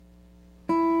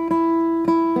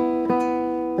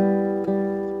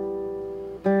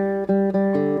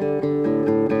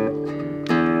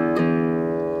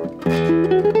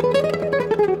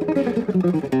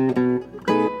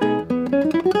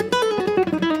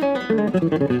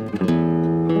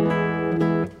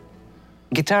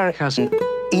Guitar has an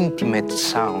intimate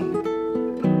sound.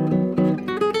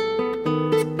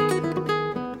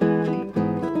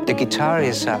 The guitar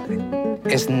is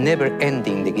never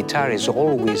ending. The guitar is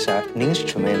always an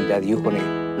instrument that you're going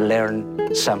to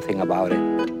learn something about it.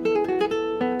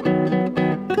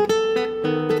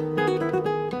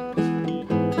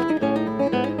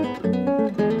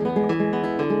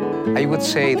 I would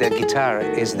say that guitar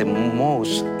is the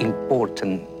most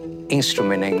important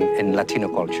instrument in Latino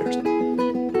cultures.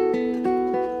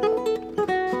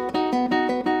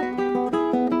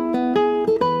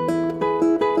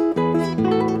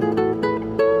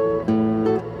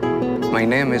 My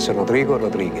name is Rodrigo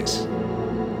Rodriguez,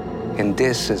 and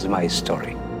this is my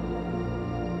story.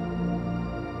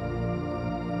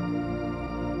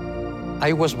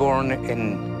 I was born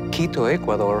in Quito,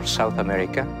 Ecuador, South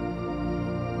America.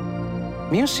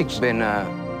 Music's been a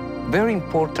very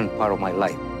important part of my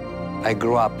life. I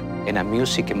grew up in a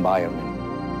music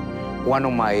environment. One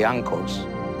of my uncles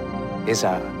is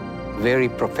a very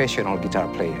professional guitar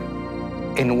player.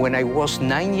 And when I was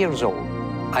 9 years old,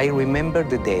 I remember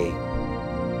the day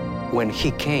when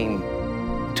he came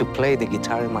to play the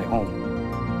guitar in my home.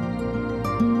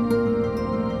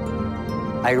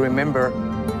 I remember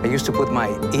I used to put my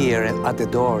ear at the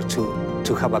door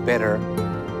to have a better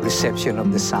reception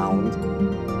of the sound.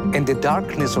 In the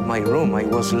darkness of my room, I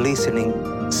was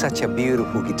listening such a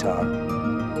beautiful guitar.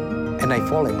 And I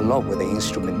fall in love with the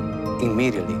instrument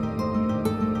immediately.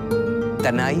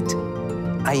 That night,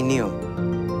 I knew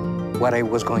what I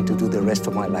was going to do the rest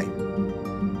of my life,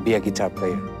 be a guitar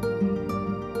player.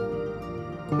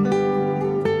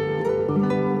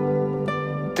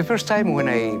 The first time when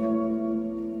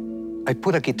I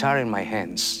put a guitar in my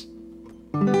hands,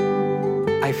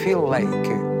 I feel like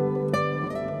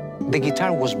the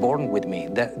guitar was born with me.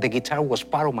 The guitar was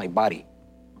part of my body.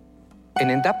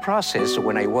 And in that process,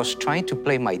 when I was trying to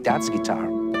play my dad's guitar,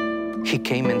 he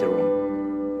came in the room.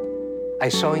 I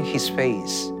saw in his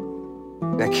face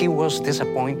that he was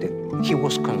disappointed. He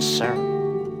was concerned.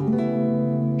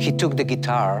 He took the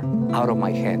guitar out of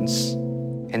my hands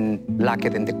and locked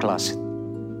it in the closet.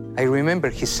 I remember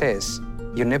he says,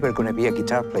 "You're never gonna be a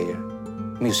guitar player.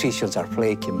 Musicians are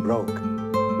flaky and broke.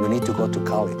 You need to go to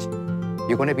college.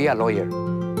 You're gonna be a lawyer.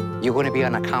 You're gonna be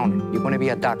an accountant. You're gonna be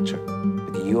a doctor.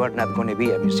 But you are not gonna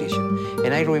be a musician."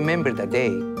 And I remember that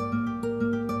day,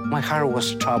 my heart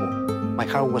was troubled. My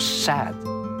heart was sad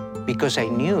because I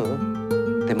knew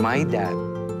that my dad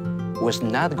was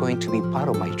not going to be part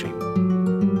of my dream.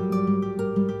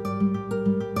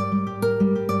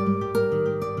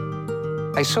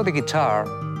 I saw the guitar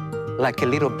like a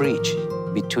little bridge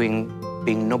between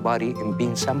being nobody and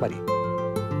being somebody.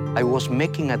 I was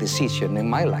making a decision in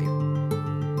my life,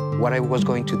 what I was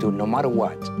going to do, no matter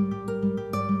what.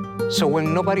 So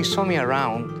when nobody saw me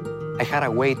around, I had a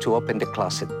way to open the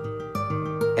closet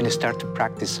and start to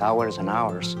practice hours and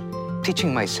hours,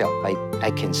 teaching myself, I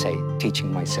can say,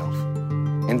 teaching myself.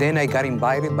 And then I got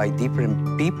invited by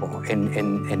different people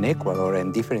in Ecuador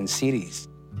and different cities.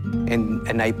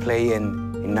 And I play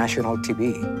in national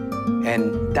TV.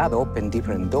 And that opened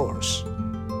different doors.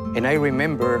 And I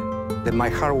remember that my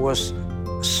heart was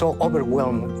so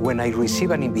overwhelmed when I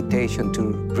received an invitation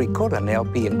to record an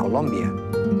LP in Colombia.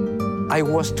 I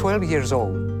was 12 years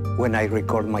old when I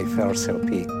recorded my first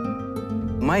LP.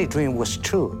 My dream was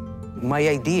true. My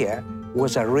idea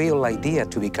was a real idea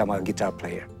to become a guitar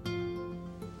player.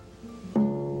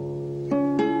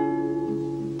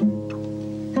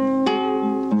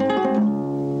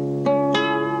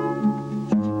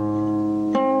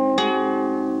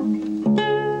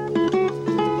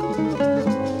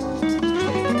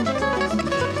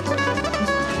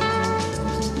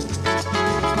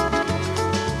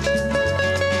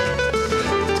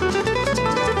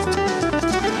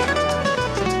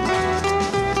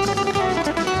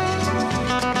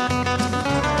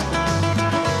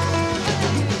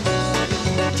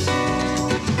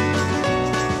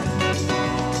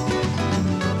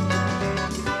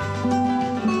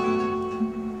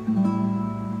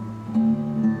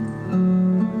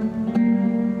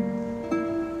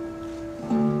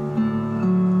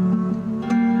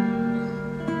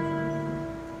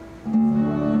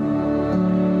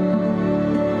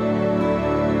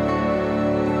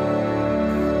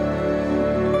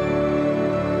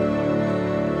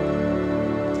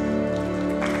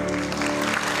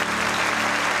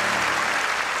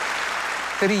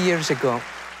 Years ago,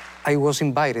 I was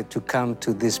invited to come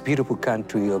to this beautiful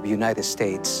country of United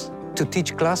States to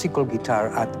teach classical guitar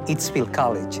at Eatsville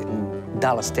College in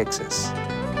Dallas, Texas.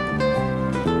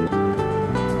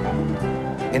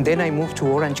 And then I moved to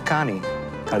Orange County,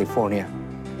 California.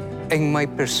 In my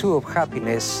pursuit of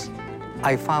happiness,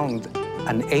 I found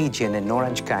an agent in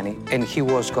Orange County, and he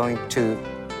was going to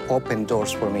open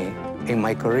doors for me in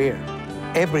my career.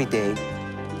 Every day,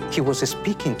 he was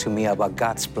speaking to me about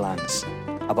God's plans,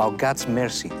 about God's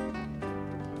mercy,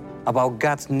 about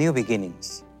God's new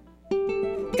beginnings.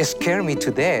 It scared me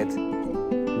to death,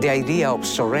 the idea of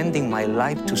surrendering my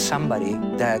life to somebody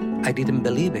that I didn't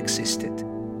believe existed.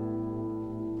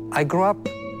 I grew up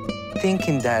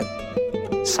thinking that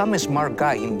some smart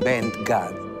guy invented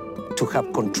God to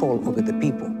have control over the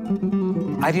people.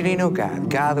 I didn't know God.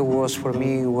 God was, for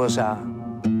me,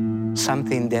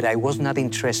 something that I was not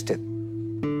interested.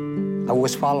 I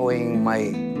was following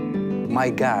my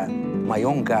God, my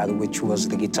own God, which was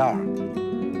the guitar.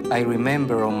 I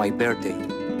remember on my birthday,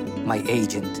 my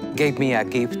agent gave me a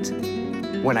gift.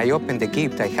 When I opened the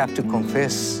gift, I have to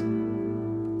confess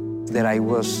that I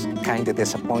was kind of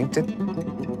disappointed.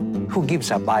 Who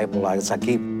gives a Bible as a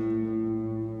gift?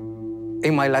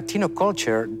 In my Latino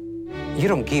culture, you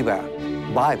don't give a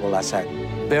Bible as a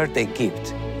birthday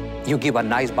gift. You give a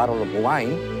nice bottle of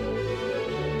wine.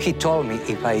 He told me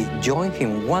if I joined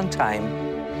him one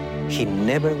time, he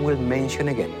never will mention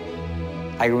again.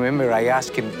 I remember I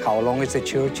asked him, how long is the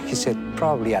church? He said,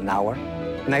 probably an hour.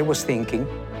 And I was thinking,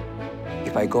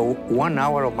 if I go 1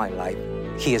 hour of my life,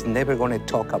 he is never going to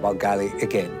talk about God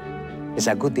again. It's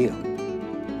a good deal.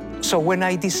 So when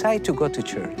I decided to go to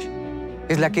church,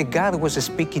 it's like a God was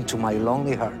speaking to my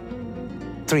lonely heart.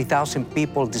 3,000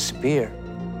 people disappeared,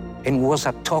 and was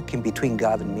a talking between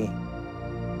God and me.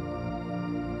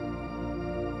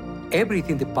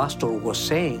 Everything the pastor was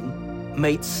saying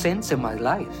made sense in my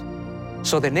life.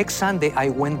 So the next Sunday, I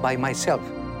went by myself.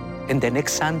 And the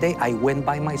next Sunday, I went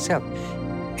by myself.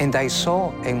 And I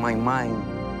saw in my mind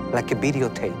like a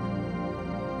videotape.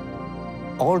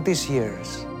 All these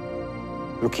years,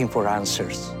 looking for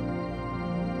answers,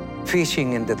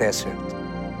 fishing in the desert,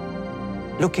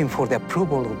 looking for the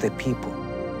approval of the people.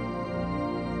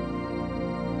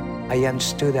 I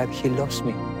understood that he loves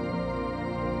me,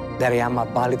 that I am a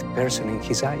valid person in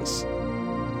his eyes,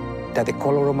 that the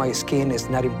color of my skin is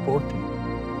not important,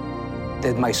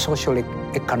 that my social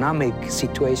economic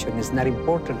situation is not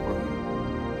important for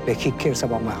me, that he cares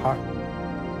about my heart,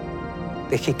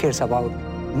 that he cares about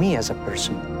me as a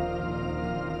person.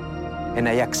 And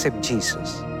I accept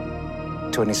Jesus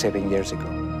 27 years ago.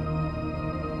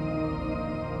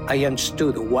 I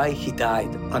understood why he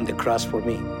died on the cross for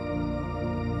me.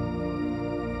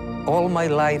 All my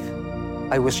life,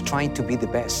 I was trying to be the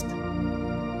best.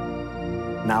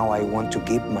 Now I want to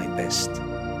give my best.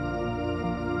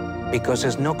 Because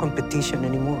there's no competition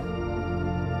anymore.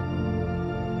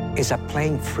 It's a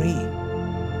playing free.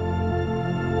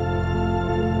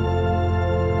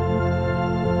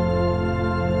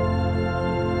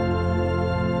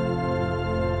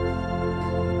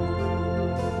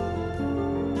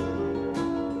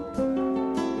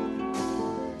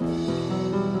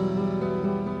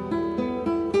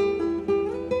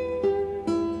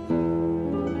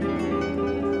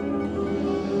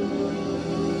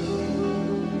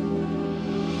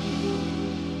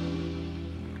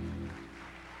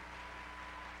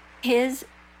 His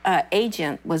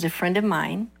agent was a friend of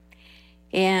mine,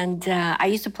 and I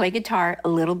used to play guitar, a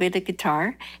little bit of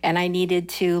guitar, and I needed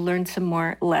to learn some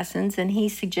more lessons, and he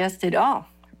suggested, oh,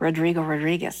 Rodrigo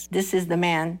Rodriguez, this is the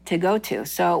man to go to.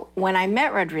 So when I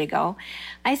met Rodrigo,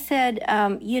 I said,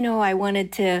 I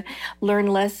wanted to learn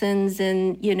lessons,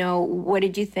 and, what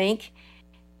did you think?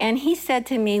 And he said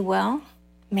to me, well,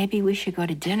 maybe we should go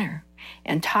to dinner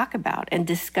and talk about and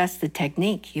discuss the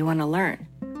technique you want to learn.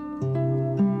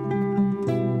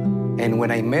 And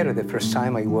when I met her the first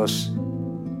time, I was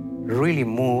really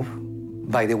moved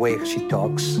by the way she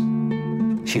talks,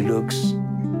 she looks.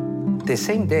 The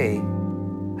same day,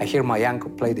 I hear my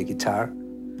uncle play the guitar,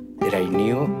 that I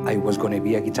knew I was going to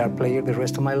be a guitar player the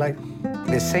rest of my life.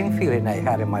 The same feeling I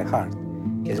had in my heart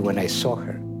is when I saw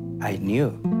her, I knew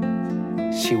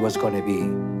she was going to be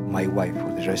my wife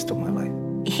for the rest of my life.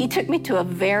 He took me to a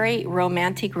very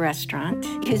romantic restaurant.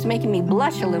 He was making me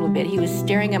blush a little bit. He was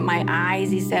staring at my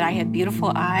eyes. He said I had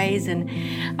beautiful eyes, and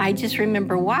I just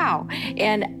remember, wow.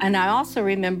 And I also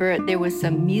remember there was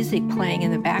some music playing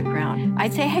in the background.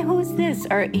 I'd say, hey, who is this?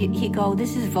 Or he'd go,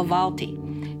 this is Vivaldi.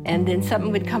 And then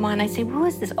something would come on. I'd say, who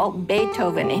is this? Oh,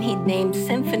 Beethoven. And he'd name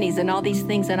symphonies and all these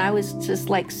things. And I was just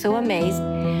like so amazed.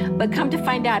 But come to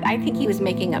find out, I think he was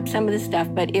making up some of the stuff,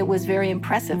 but it was very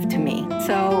impressive to me.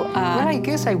 So, well, I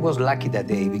guess I was lucky that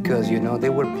day because, they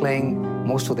were playing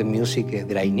most of the music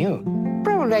that I knew.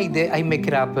 Probably I make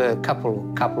it up a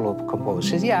couple of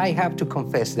composers. Yeah, I have to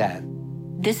confess that.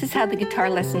 This is how the guitar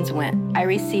lessons went. I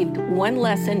received one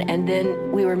lesson, and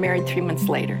then we were married 3 months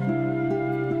later.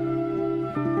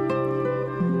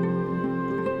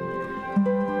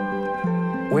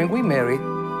 When we married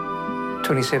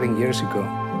 27 years ago,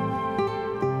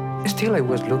 still I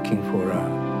was looking for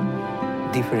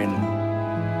different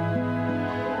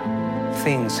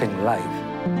things in life,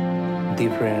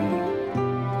 different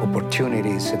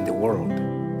opportunities in the world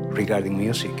regarding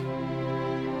music.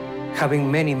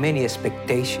 Having many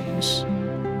expectations.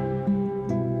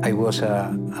 I was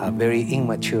a very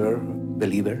immature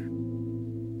believer.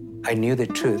 I knew the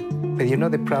truth, but you know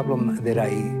the problem that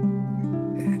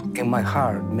in my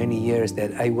heart, many years,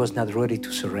 that I was not ready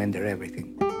to surrender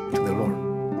everything to the Lord.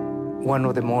 One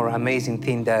of the more amazing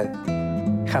things that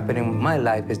happened in my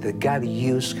life is that God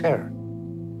used her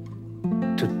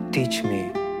to teach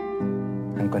me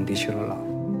unconditional love,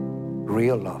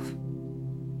 real love.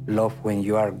 Love when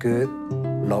you are good,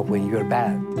 love when you are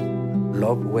bad,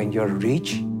 love when you're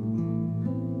rich,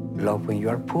 love when you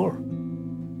are poor.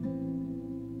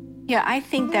 Yeah, I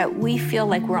think that we feel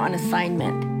like we're on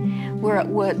assignment.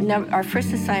 Our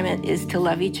first assignment is to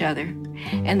love each other.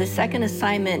 And the second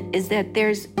assignment is that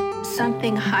there's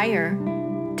something higher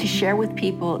to share with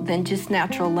people than just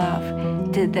natural love,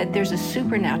 that there's a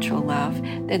supernatural love,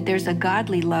 that there's a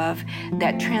godly love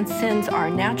that transcends our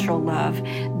natural love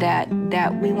that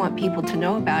we want people to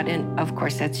know about. And of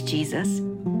course, that's Jesus.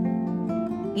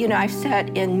 You know, I've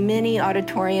sat in many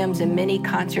auditoriums and many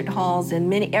concert halls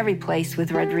and every place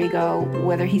with Rodrigo,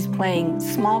 whether he's playing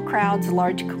small crowds,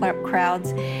 large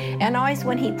crowds. And always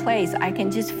when he plays, I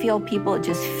can just feel people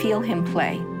just feel him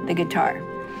play the guitar.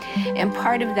 And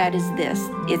part of that is this,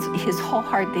 it's his whole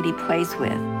heart that he plays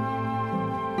with.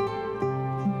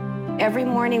 Every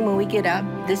morning when we get up,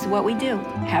 this is what we do.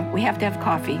 We have to have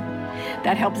coffee.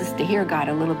 That helps us to hear God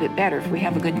a little bit better if we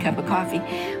have a good cup of coffee.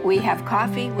 We have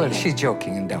coffee. Well, she's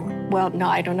joking in that one. Well, no,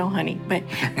 I don't know, honey. But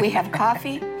we have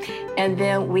coffee, and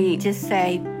then we just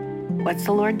say, what's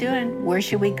the Lord doing? Where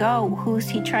should we go? Who's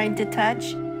he trying to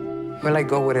touch? Well, I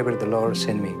go wherever the Lord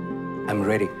sends me. I'm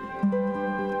ready.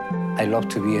 I love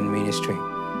to be in ministry.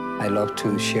 I love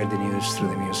to share the news through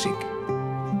the music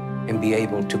and be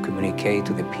able to communicate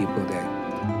to the people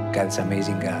that God's an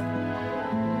amazing God.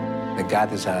 That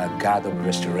God is a God of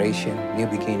restoration, new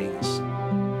beginnings,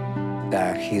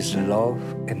 that his love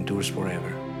endures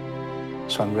forever.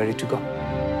 So I'm ready to go.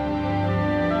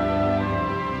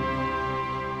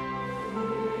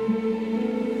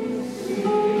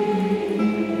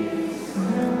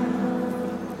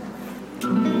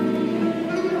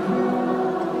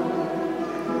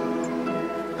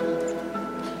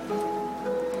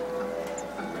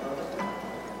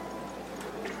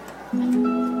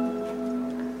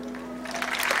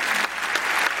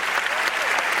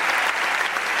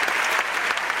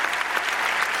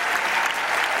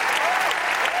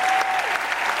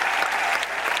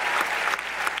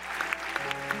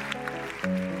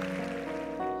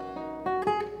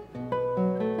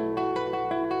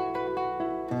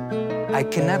 I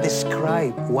cannot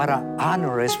describe what an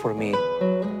honor is for me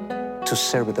to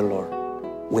serve the Lord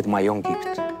with my own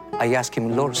gift. I ask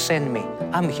him, Lord, send me.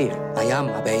 I'm here. I am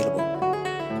available.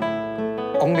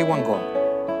 Only one goal: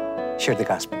 share the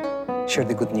gospel, share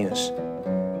the good news.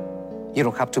 You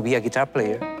don't have to be a guitar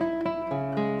player,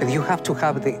 but you have to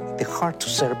have the heart to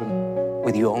serve him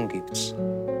with your own gifts.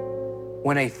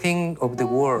 When I think of the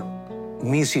word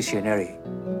musicianary,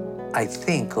 I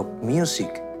think of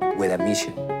music with a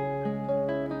mission.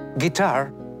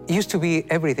 Guitar used to be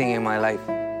everything in my life.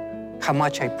 How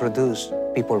much I produce,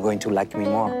 people are going to like me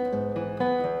more.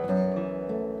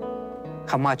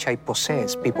 How much I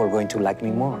possess, people are going to like me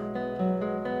more.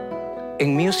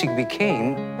 And music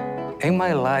became, in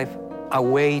my life, a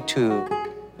way to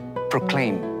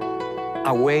proclaim,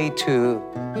 a way to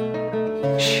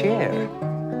share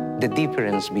the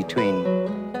difference between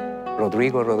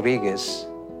Rodrigo Rodriguez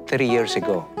 30 years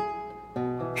ago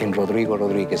and Rodrigo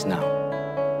Rodriguez now.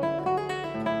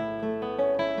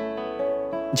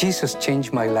 Jesus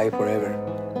changed my life forever.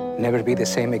 Never be the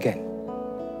same again.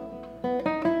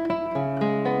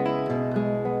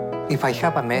 If I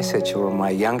have a message for my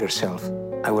younger self,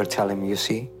 I will tell him, you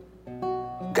see,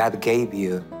 God gave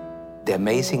you the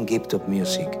amazing gift of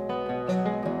music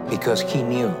because he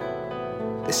knew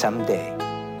that someday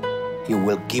you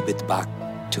will give it back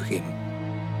to him.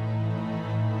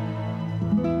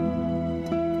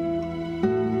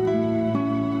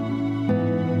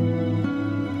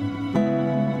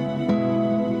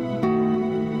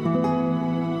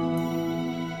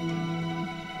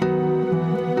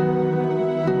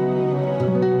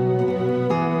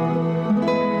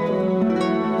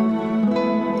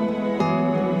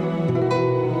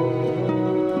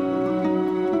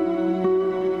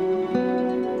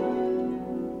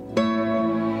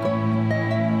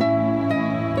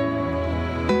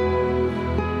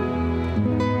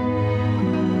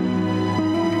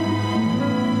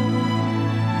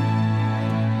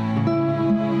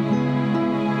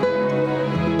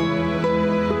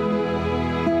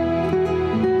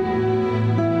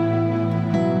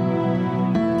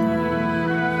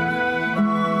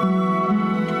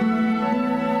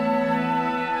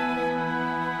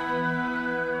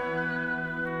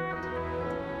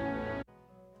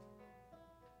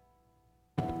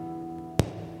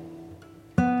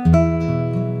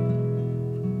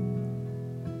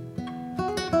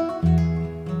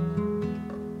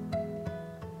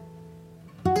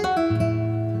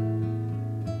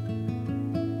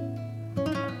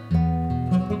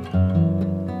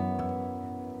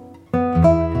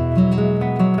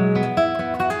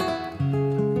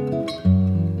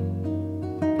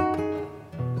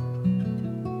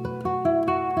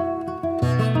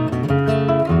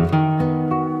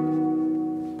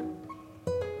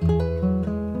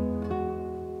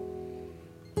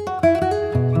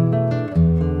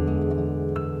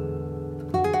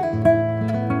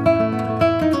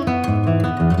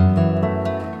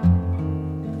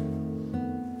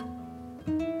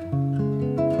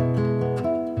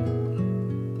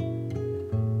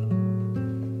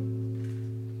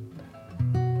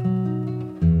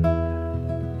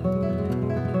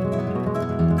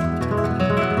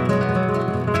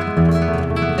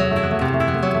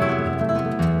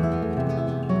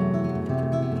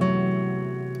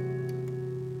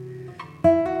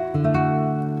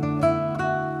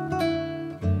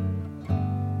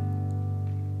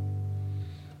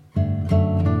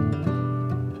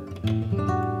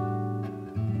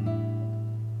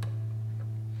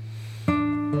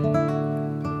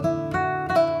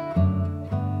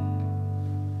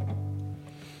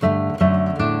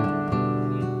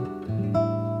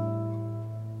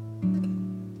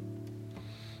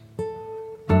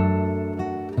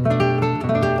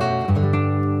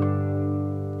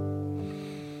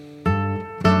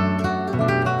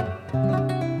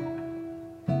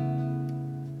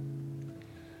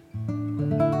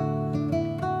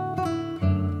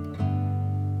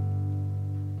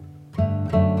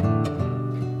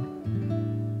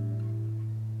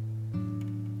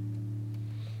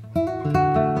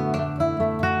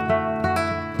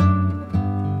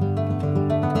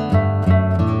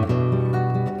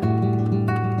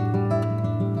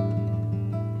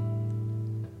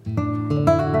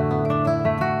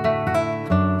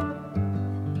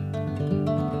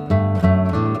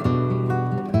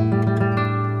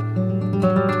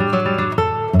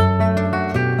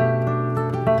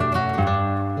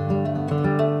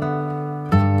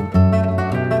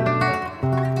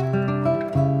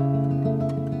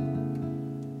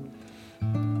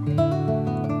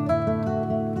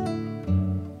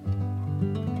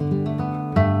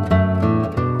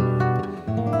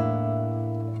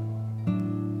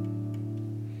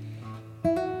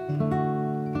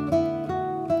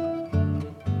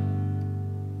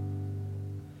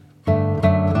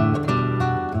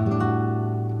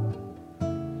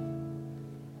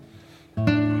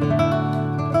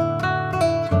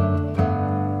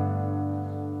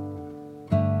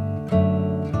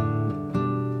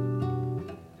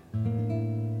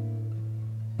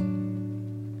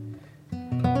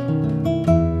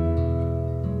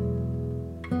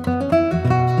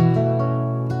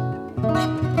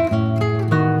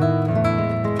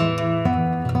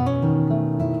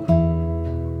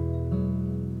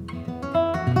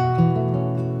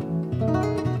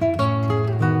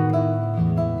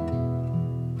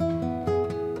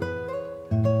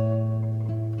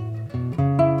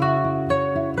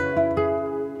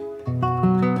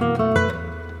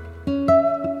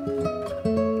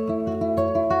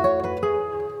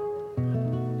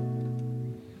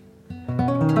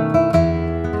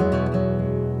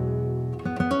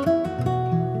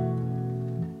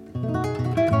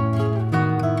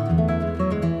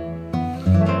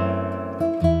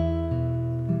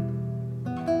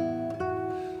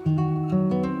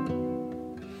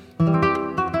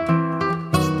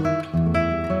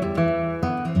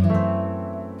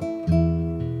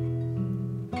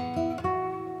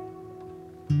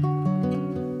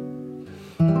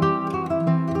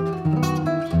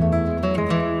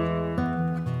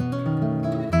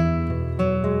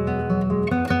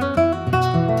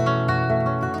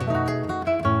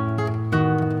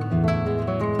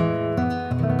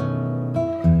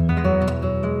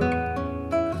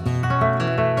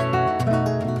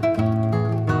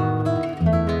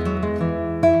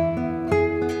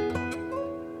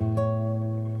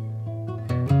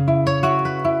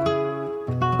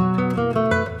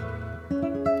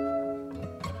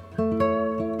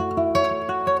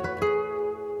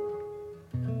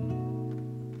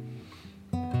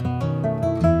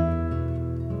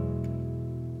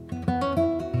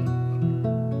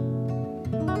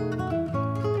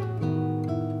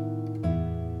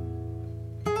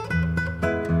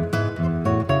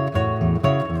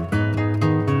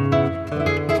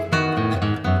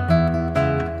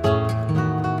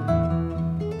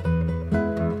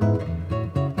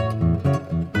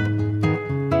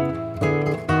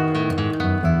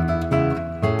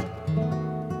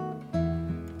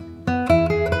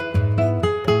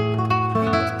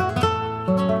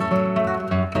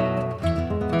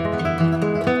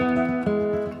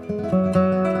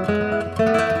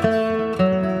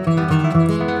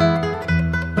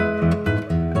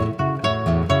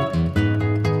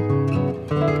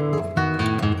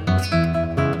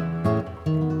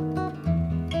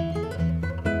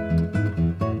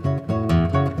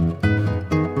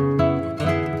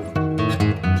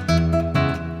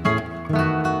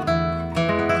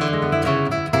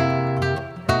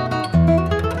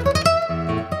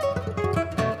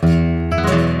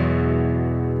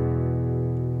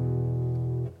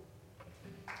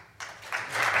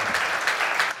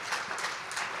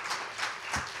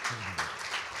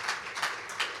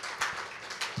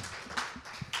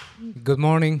 Good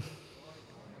morning.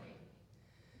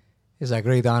 It's a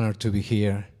great honor to be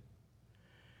here.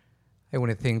 I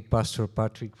want to thank Pastor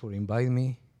Patrick for inviting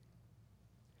me.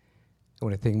 I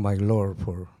want to thank my Lord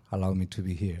for allowing me to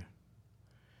be here.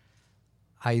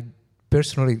 I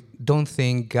personally don't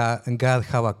think God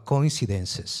have a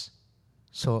coincidences.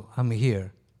 So I'm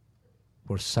here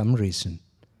for some reason.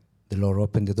 The Lord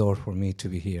opened the door for me to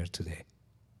be here today.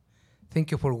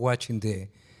 Thank you for watching the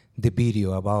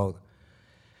video about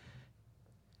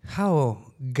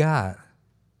how God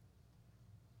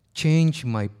changed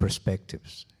my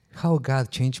perspectives, how God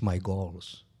changed my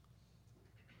goals.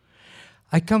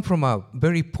 I come from a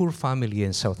very poor family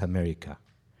in South America.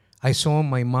 I saw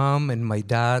my mom and my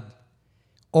dad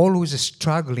always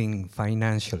struggling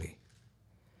financially.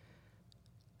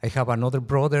 I have another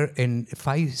brother and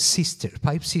five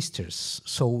sisters,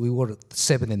 so we were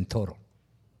 7 in total.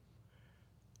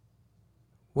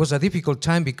 It was a difficult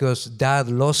time because Dad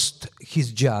lost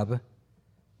his job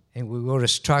and we were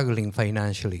struggling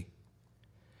financially.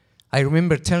 I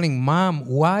remember telling Mom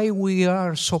why we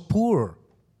are so poor.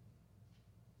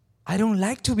 I don't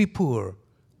like to be poor.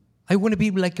 I want to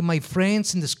be like my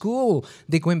friends in the school.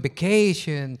 They go on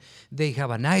vacation, they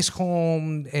have a nice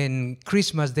home, and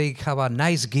Christmas they have a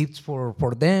nice gift for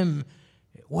them.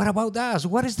 What about us?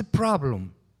 What is the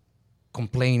problem?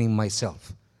 Complaining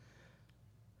myself.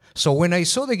 So when I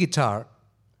saw the guitar,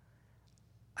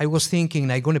 I was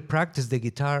thinking I'm going to practice the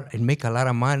guitar and make a lot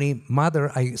of money. Mother,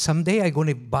 someday I'm going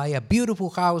to buy a beautiful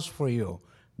house for you,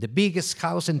 the biggest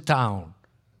house in town.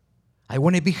 I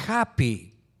want to be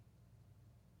happy.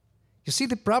 You see,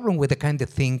 the problem with the kind of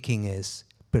thinking is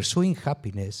pursuing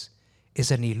happiness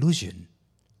is an illusion.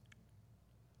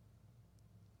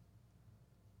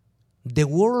 The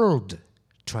world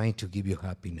trying to give you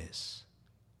happiness.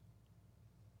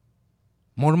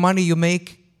 More money you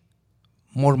make,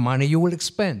 more money you will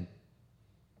spend.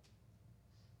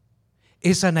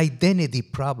 It's an identity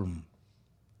problem.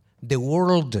 The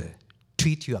world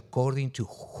treats you according to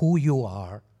who you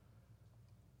are,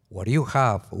 what you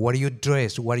have, what you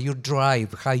dress, what you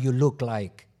drive, how you look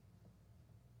like.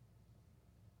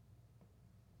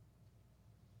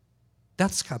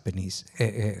 That's happiness.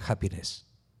 In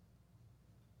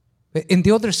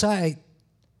the other side,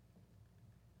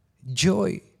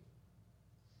 joy.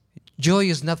 Joy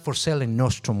is not for sale in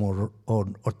Nordstrom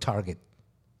or Target.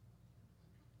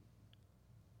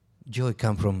 Joy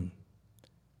comes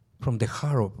from the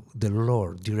heart of the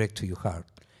Lord, direct to your heart.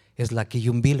 It's like a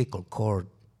umbilical cord.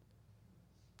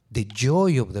 The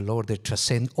joy of the Lord that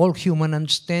transcends all human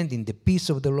understanding, the peace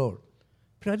of the Lord.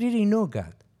 But I didn't know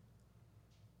God.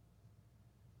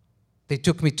 They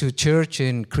took me to church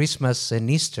in Christmas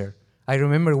and Easter. I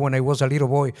remember when I was a little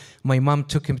boy, my mom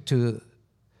took him to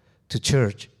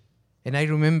church. And I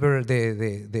remember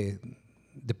the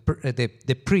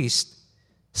priest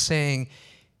saying,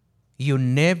 you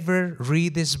never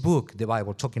read this book, the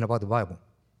Bible, talking about the Bible.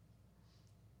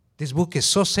 This book is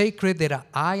so sacred that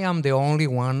I am the only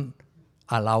one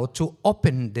allowed to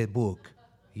open the book.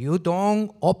 You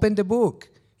don't open the book.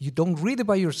 You don't read it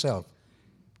by yourself.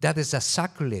 That is a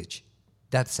sacrilege.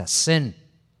 That's a sin.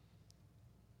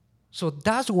 So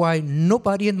that's why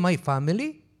nobody in my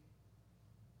family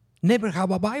never have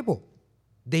a Bible.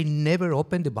 They never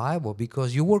opened the Bible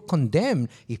because you were condemned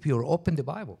if you opened the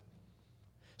Bible.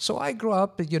 So I grew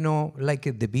up, like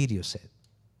the video said.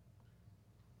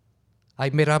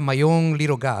 I made up my own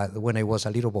little God when I was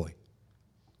a little boy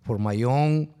for my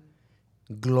own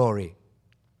glory.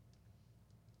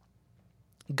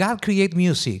 God created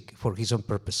music for his own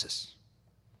purposes.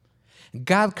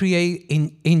 God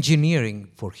created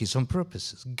engineering for his own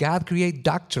purposes. God created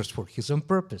doctors for his own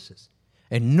purposes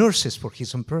and nurses for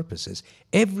his own purposes.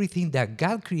 Everything that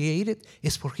God created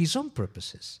is for his own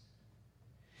purposes.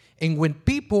 And when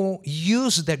people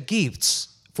use their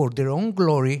gifts for their own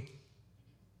glory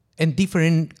and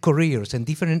different careers and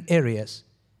different areas,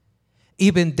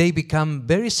 even they become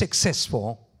very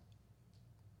successful,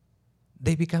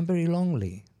 they become very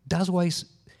lonely. That's why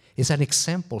it's an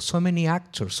example. So many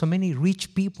actors, so many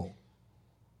rich people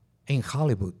in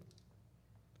Hollywood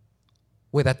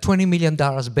with a $20 million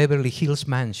Beverly Hills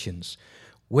mansions,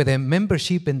 with a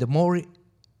membership in the more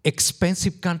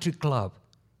expensive country club,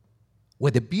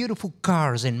 with the beautiful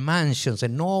cars and mansions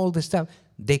and all the stuff,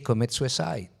 they commit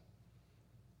suicide.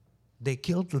 They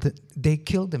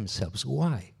kill themselves.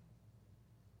 Why?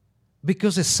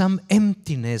 Because there's some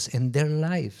emptiness in their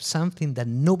life, something that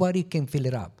nobody can fill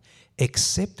it up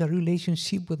except a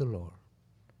relationship with the Lord.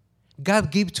 God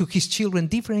gives to his children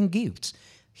different gifts.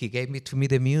 He gave to me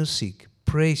the music.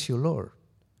 Praise you, Lord.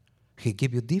 He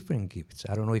gave you different gifts.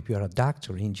 I don't know if you're a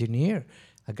doctor, engineer,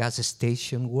 a gas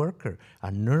station worker,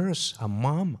 a nurse, a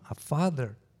mom, a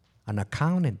father, an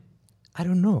accountant. I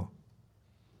don't know.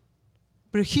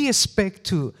 But he expects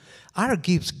to our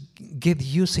gifts get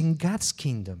used in God's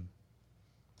kingdom.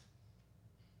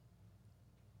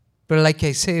 But like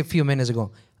I said a few minutes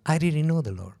ago, I didn't know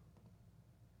the Lord.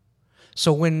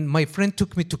 So when my friend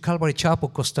took me to Calvary Chapel,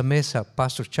 Costa Mesa,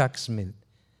 Pastor Chuck Smith,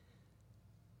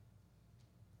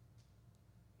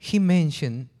 he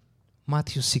mentioned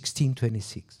Matthew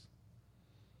 16:26.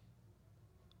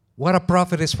 What a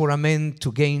profit is for a man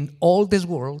to gain all this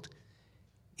world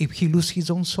if he loses his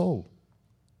own soul.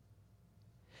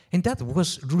 And that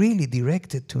was really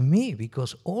directed to me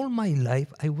because all my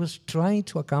life I was trying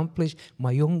to accomplish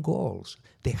my own goals.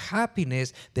 The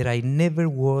happiness that I never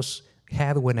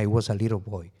had when I was a little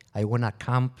boy. I want to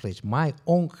accomplish my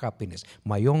own happiness,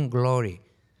 my own glory,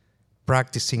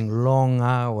 practicing long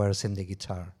hours in the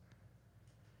guitar.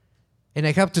 And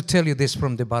I have to tell you this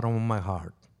from the bottom of my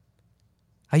heart.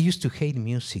 I used to hate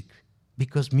music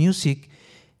because music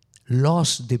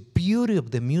lost the beauty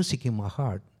of the music in my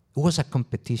heart. It was a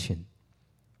competition.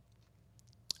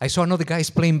 I saw another guy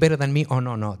playing better than me. Oh,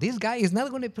 no. This guy is not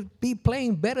going to be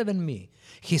playing better than me.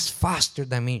 He's faster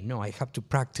than me. No, I have to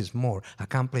practice more,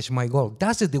 accomplish my goal.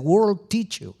 That's what the world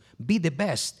teach you. Be the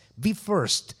best. Be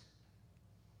first.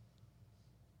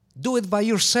 Do it by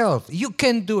yourself. You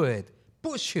can do it.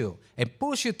 Push you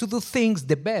to do things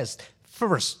the best.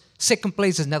 First. Second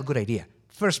place is not a good idea.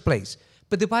 First place.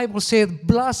 But the Bible said,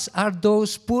 blessed are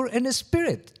those poor in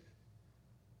spirit.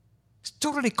 It's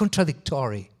totally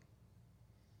contradictory.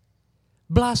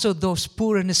 Blessed are those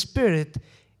poor in spirit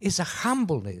is a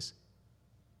humbleness.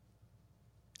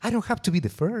 I don't have to be the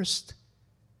first.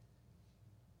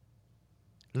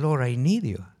 Lord, I need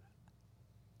you.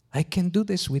 I can do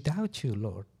this without you,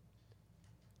 Lord.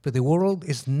 But the world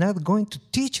is not going to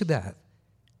teach you that.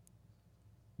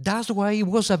 That's why it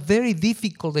was a very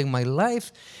difficult in my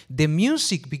life, the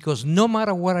music, because no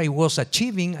matter what I was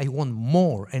achieving, I want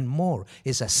more and more.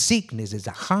 It's a sickness, it's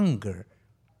a hunger.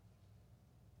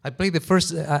 I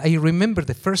remember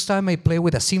the first time I played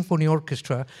with a symphony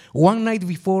orchestra, one night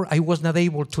before I was not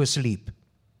able to sleep.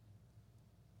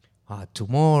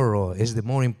 Tomorrow is the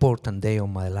more important day of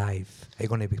my life. I'm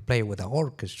going to be playing with an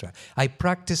orchestra. I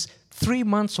practiced 3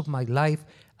 months of my life,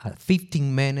 a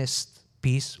 15 minutes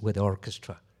piece with the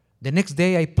orchestra. The next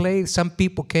day I played, some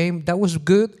people came, that was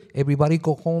good, everybody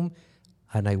go home,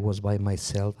 and I was by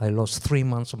myself. I lost 3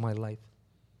 months of my life.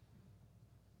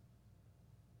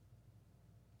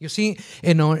 You see,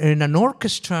 in an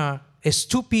orchestra, it's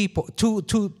two people,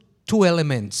 two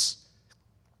elements.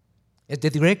 It's the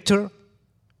director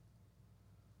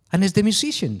and it's the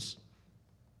musicians.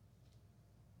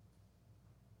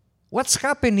 What's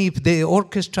happening if the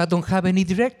orchestra don't have any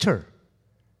director?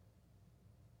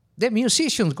 The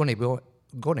musician's gonna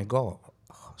go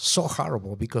so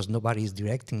horrible because nobody is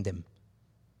directing them.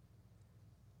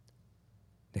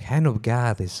 The hand of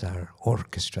God is our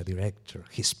orchestra director.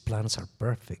 His plans are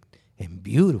perfect and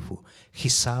beautiful. He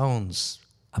sounds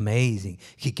amazing.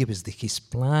 He gives His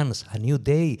plans a new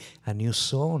day, a new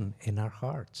song in our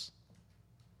hearts.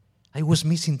 I was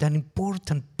missing that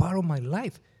important part of my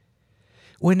life.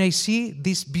 When I see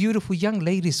these beautiful young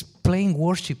ladies playing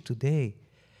worship today,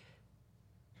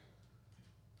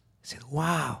 I said,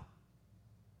 wow,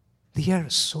 they are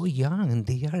so young and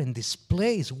they are in this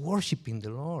place worshiping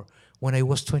the Lord. When I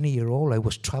was 20 years old, I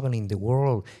was traveling the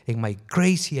world and my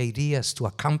crazy ideas to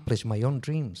accomplish my own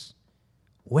dreams.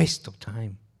 Waste of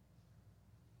time.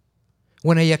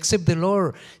 When I accept the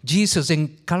Lord Jesus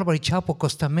in Calvary Chapel,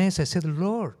 Costa Mesa, I said,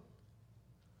 Lord,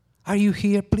 are you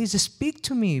here? Please speak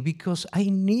to me because I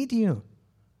need you.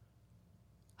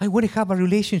 I want to have a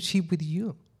relationship with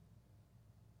you.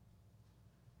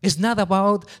 It's not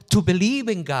about to believe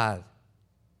in God.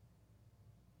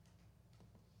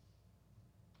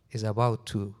 It's about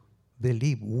to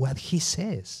believe what He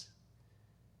says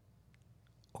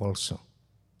also.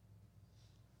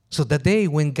 So the day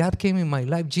when God came in my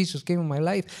life, Jesus came in my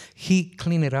life, He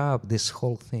cleaned up this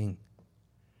whole thing.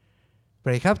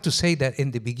 But I have to say that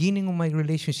in the beginning of my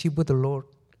relationship with the Lord,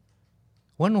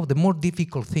 one of the more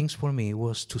difficult things for me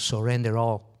was to surrender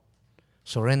all.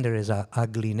 Surrender is an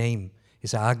ugly name.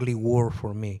 It's an ugly word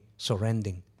for me,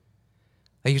 surrendering.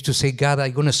 I used to say, God,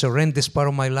 I'm going to surrender this part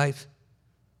of my life.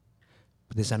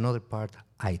 But there's another part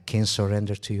I can't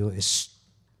surrender to you.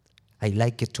 I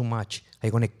like it too much. I'm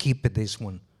going to keep it this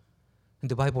one. And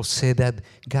the Bible said that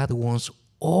God wants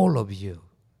all of you,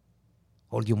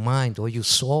 all your mind, all your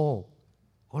soul,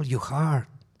 all your heart.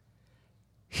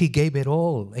 He gave it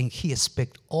all, and He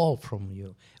expects all from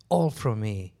you, all from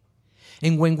me.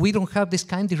 And when we don't have this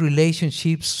kind of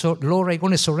relationship, so Lord, I'm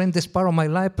going to surrender this part of my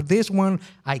life, but this one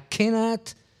I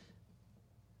cannot,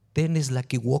 then it's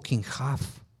like a walking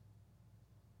half.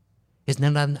 It's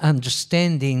not an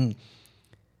understanding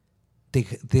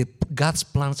God's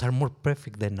plans are more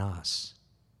perfect than us.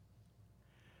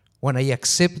 When I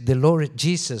accept the Lord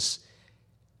Jesus,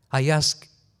 I ask,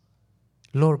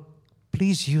 Lord,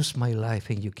 please use my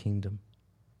life in your kingdom.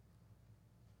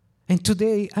 And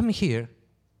today I'm here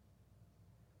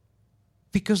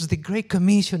because the Great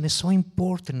Commission is so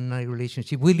important in our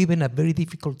relationship. We live in a very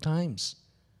difficult times.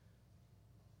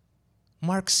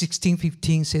 Mark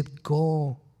 16:15 said,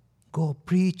 go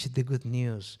preach the good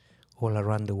news all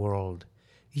around the world.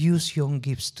 Use your own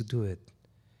gifts to do it.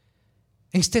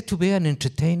 Instead to be an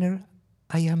entertainer,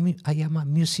 I am a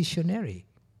musicianary.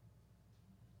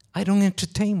 I don't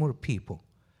entertain more people.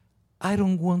 I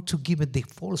don't want to give it the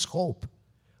false hope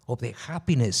of the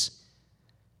happiness.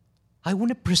 I want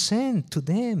to present to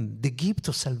them the gift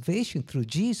of salvation through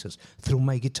Jesus, through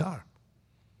my guitar.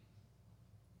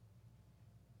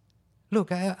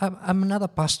 Look, I'm not a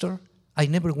pastor. I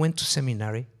never went to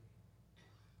seminary.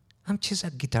 I'm just a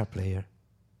guitar player.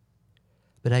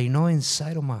 But I know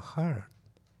inside of my heart,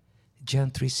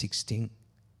 John 3:16,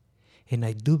 and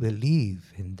I do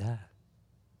believe in that.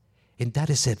 And that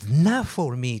is enough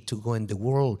for me to go in the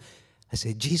world. I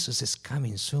say, Jesus is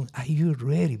coming soon. Are you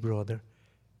ready, brother?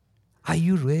 Are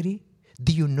you ready?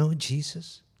 Do you know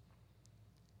Jesus?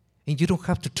 And you don't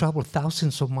have to travel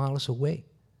thousands of miles away.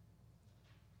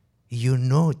 You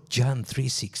know John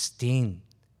 3:16.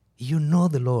 You know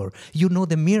the Lord. You know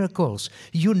the miracles.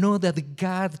 You know that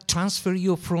God transferred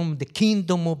you from the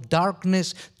kingdom of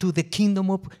darkness to the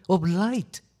kingdom of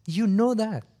light. You know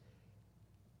that.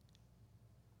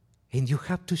 And you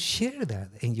have to share that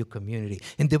in your community,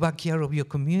 in the backyard of your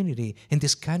community, in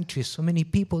this country. So many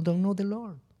people don't know the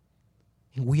Lord.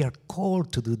 And we are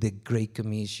called to do the Great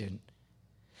Commission.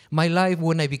 My life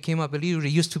when I became a believer,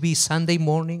 it used to be Sunday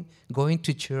morning, going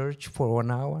to church for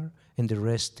 1 hour and the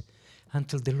rest,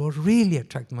 until the Lord really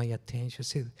attracted my attention. I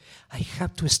said, I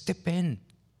have to step in.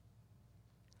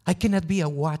 I cannot be a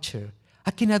watcher.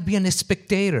 I cannot be a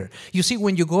spectator. You see,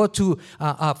 when you go to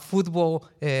a football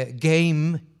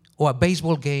game or a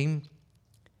baseball game,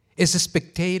 it's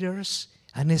spectators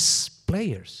and it's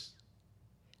players.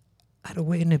 I don't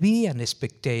want to be a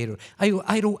spectator.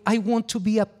 I want to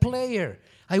be a player.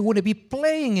 I want to be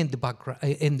playing in the background,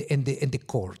 in the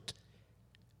court.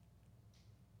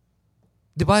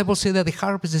 The Bible says that the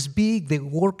harvest is big, the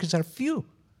workers are few.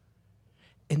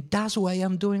 And that's why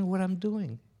I'm doing what I'm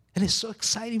doing. And it's so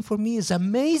exciting for me. It's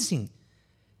amazing.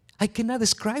 I cannot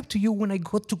describe to you when I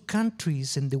go to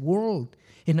countries in the world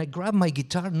and I grab my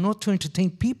guitar, not to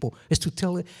entertain people, is to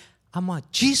tell them, I'm a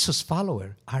Jesus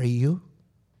follower. Are you?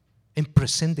 And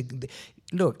present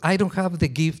look, I don't have the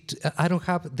gift, I don't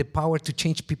have the power to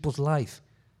change people's life.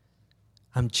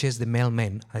 I'm just the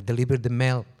mailman. I deliver the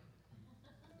mail.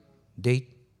 They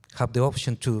have the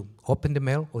option to open the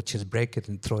mail or just break it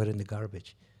and throw it in the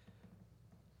garbage.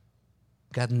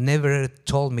 God never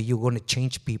told me you're going to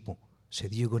change people. He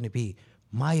said, you're going to be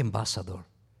my ambassador.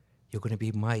 You're going to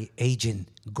be my agent.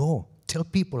 Go, tell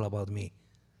people about me.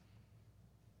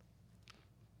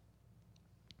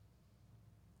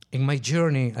 In my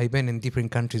journey, I've been in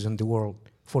different countries in the world.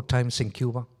 4 times in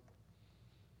Cuba.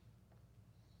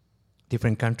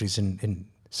 Different countries in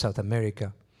South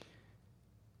America.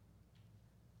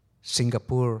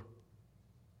 Singapore,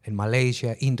 in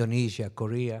Malaysia, Indonesia,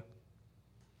 Korea,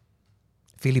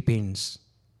 Philippines.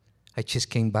 I just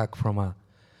came back from a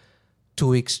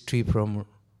 2-week trip from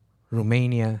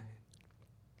Romania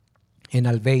and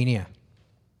Albania.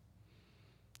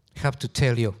 I have to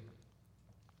tell you,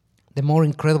 the more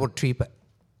incredible trip,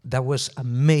 that was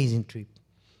amazing trip.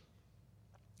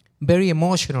 Very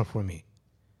emotional for me.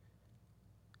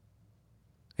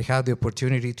 I had the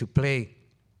opportunity to play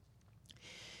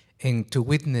and to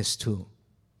witness to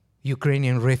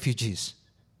Ukrainian refugees.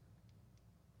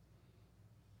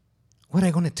 What am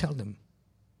I going to tell them?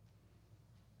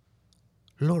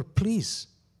 Lord, please,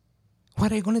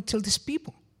 what are you going to tell these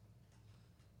people?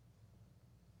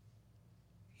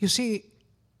 You see,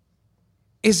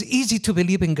 it's easy to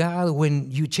believe in God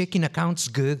when your checking account's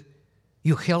good,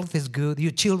 your health is good,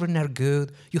 your children are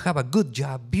good, you have a good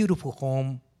job, beautiful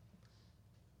home.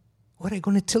 What are you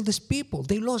going to tell these people?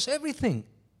 They lost everything.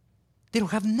 They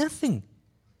don't have nothing.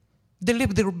 They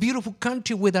live in their beautiful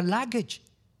country with a luggage.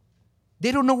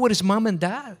 They don't know where is mom and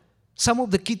dad. Some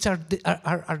of the kids are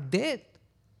dead.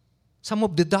 Some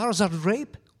of the daughters are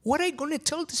raped. What are you going to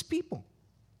tell these people?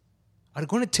 Are you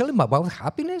going to tell them about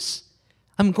happiness?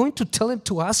 I'm going to tell them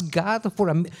to ask God for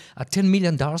a $10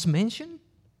 million mansion?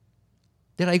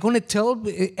 That I'm going to tell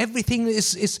everything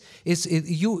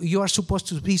you are supposed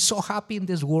to be so happy in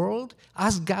this world?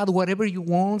 Ask God whatever you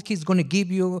want. He's going to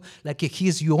give you, like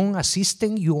He's your own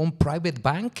assistant, your own private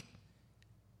bank.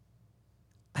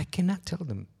 I cannot tell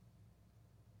them.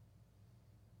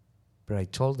 But I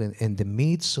told them, in the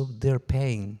midst of their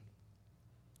pain,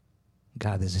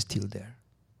 God is still there.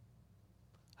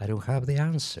 I don't have the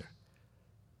answer,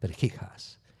 but He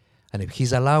has. And if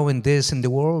He's allowing this in the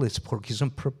world, it's for His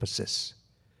own purposes.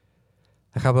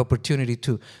 I have opportunity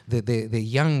to, the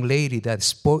young lady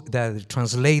that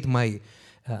translate my,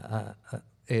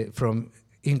 from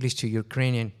English to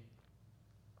Ukrainian,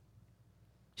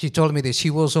 she told me that she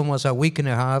was almost a week and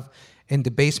a half in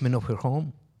the basement of her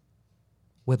home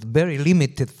with very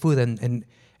limited food and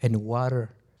water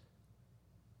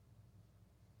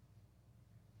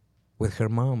with her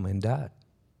mom and dad.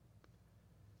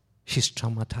 She's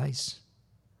traumatized.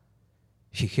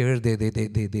 She heard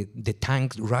the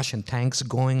tanks, Russian tanks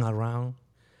going around,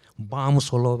 bombs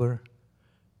all over.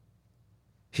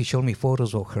 She showed me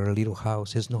photos of her little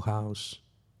house. There's no house.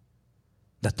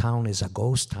 The town is a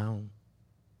ghost town.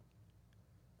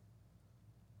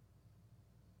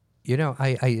 You know,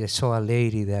 I saw a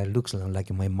lady that looks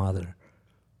like my mother,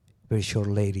 very short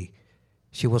lady.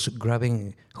 She was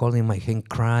holding my hand,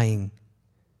 crying.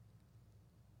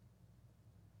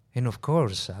 And of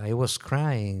course, I was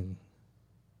crying.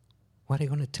 What are you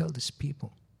going to tell these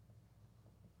people?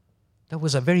 That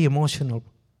was a very emotional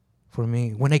for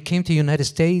me. When I came to the United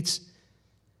States,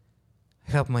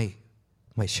 I have my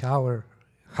shower,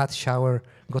 hot shower,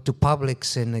 go to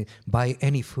Publix and buy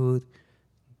any food,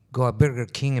 go to Burger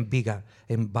King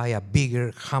and buy a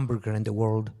bigger hamburger in the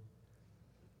world.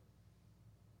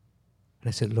 And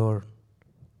I said, Lord,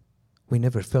 we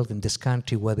never felt in this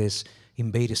country where these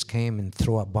invaders came and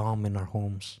threw a bomb in our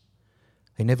homes.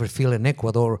 I never feel in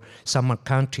Ecuador some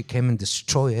country came and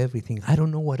destroyed everything. I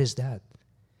don't know what is that.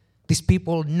 These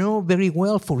people know very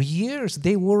well for years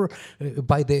they were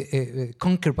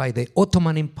conquered by the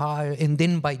Ottoman Empire and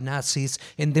then by Nazis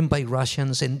and then by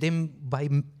Russians and then by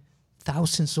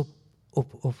thousands of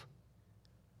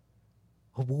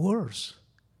wars.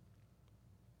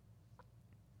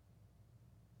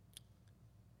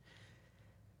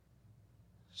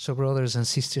 So brothers and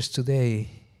sisters, today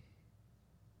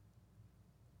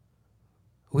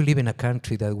we live in a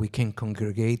country that we can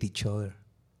congregate each other.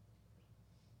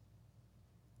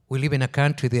 We live in a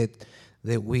country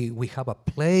that we have a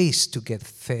place to get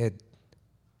fed.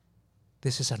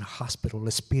 This is a hospital,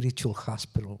 a spiritual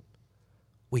hospital.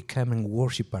 We come and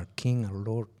worship our King, our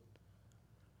Lord.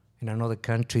 In another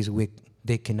countries,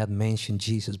 they cannot mention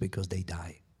Jesus because they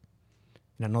die.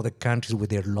 In another countries where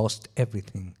they lost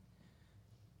everything.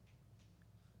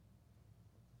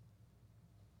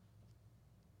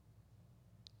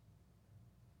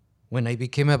 When I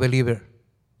became a believer,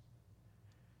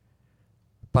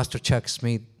 Pastor Chuck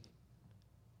Smith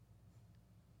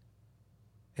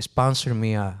sponsored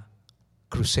me a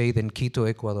crusade in Quito,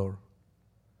 Ecuador.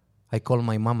 I called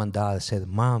my mom and dad. I said,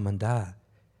 Mom and Dad,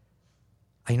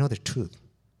 I know the truth.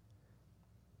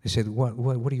 They said, what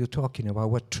are you talking about?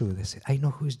 What truth? I said, I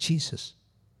know who is Jesus.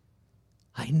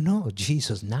 I know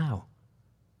Jesus now.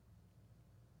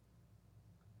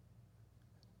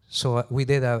 So we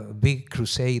did a big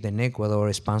crusade in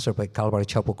Ecuador sponsored by Calvary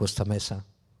Chapel Costa Mesa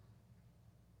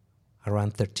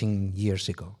around 13 years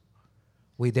ago.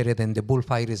 We did it in the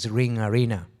Bullfighters Ring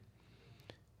Arena.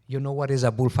 You know what is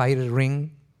a bullfighter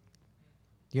ring?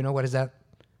 You know what is that?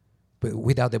 But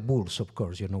without the bulls, of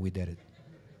course, you know we did it.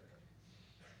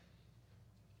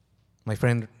 My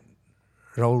friend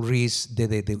Raul Reese did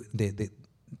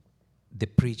the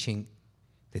preaching,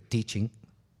 the teaching,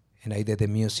 and I did the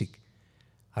music.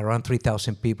 Around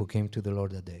 3,000 people came to the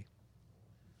Lord that day.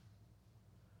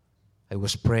 I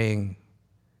was praying,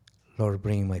 Lord,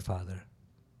 bring my father,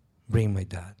 bring my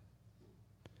dad.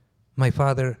 My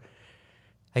father,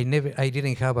 I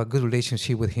didn't have a good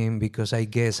relationship with him because I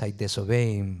guess I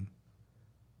disobeyed him.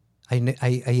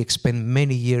 I spent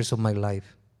many years of my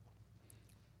life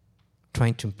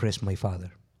trying to impress my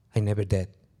father. I never did.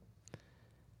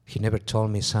 He never told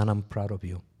me, son, I'm proud of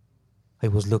you. I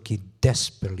was looking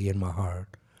desperately in my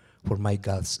heart for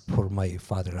my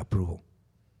father approval.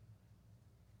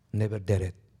 Never did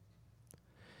it.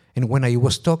 And when I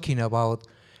was talking about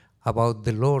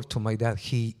the Lord to my dad,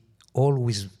 he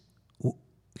was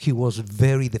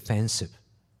very defensive.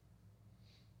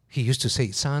 He used to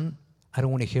say, son, I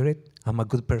don't want to hear it. I'm a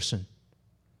good person.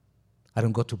 I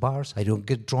don't go to bars. I don't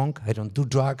get drunk. I don't do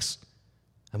drugs.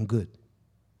 I'm good.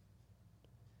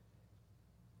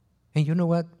 And you know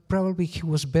what? Probably he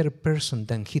was a better person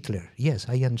than Hitler. Yes,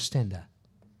 I understand that.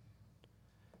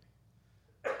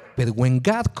 But when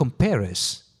God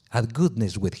compares our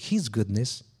goodness with his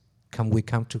goodness, can we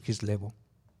come to his level?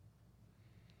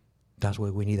 That's why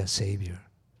we need a Savior.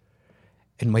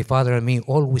 And my father and me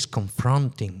always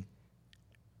confronting.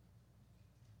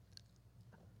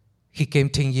 He came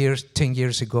 10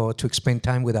 years ago to spend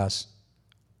time with us.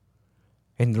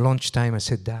 And lunchtime I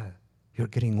said, Dad, you're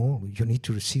getting old. You need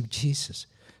to receive Jesus.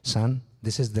 Son,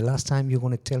 this is the last time you're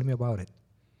going to tell me about it.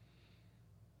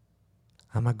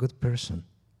 I'm a good person.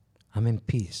 I'm in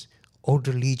peace. All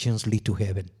religions lead to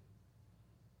heaven.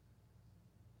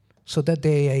 So that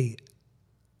day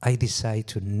I decided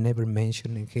to never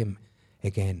mention him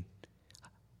again.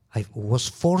 I was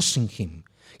forcing him.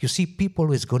 You see,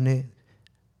 people is going to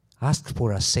ask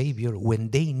for a Savior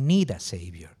when they need a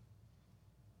Savior.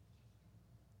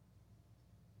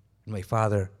 My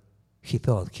father, he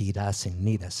thought he doesn't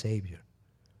need a Savior.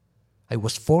 I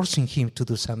was forcing him to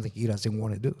do something he doesn't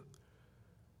want to do.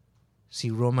 See,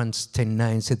 Romans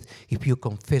 10:9 said, if you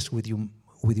confess with your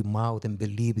mouth and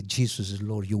believe that Jesus is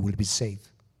Lord, you will be saved.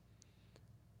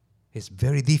 It's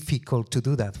very difficult to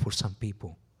do that for some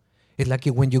people. It's like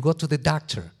when you go to the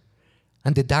doctor,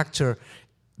 and the doctor,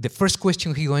 the first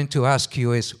question he's going to ask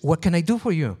you is, what can I do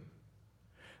for you?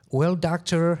 Well,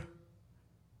 doctor,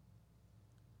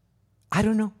 I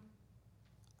don't know.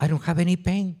 I don't have any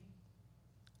pain.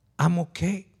 I'm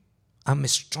okay. I'm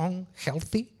strong,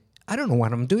 healthy. I don't know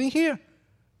what I'm doing here.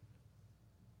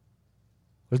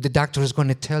 Well, the doctor is going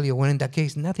to tell you, well, in that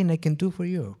case, nothing I can do for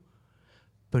you.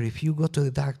 But if you go to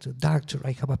the doctor,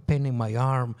 I have a pain in my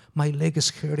arm, my leg is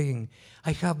hurting,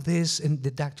 I have this, and the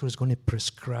doctor is going to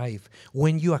prescribe.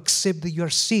 When you accept that you are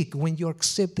sick, when you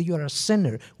accept that you are a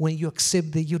sinner, when you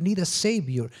accept that you need a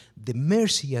Savior, the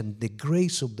mercy and the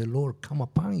grace of the Lord come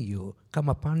upon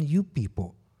you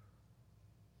people.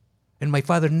 And my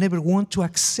father never wanted to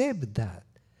accept that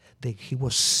he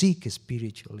was sick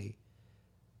spiritually,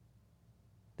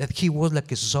 that he was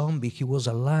like a zombie, he was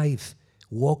alive,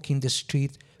 walking the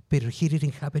street, but he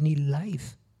didn't have any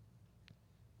life.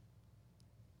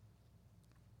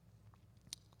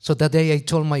 So that day I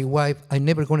told my wife, I'm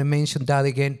never going to mention that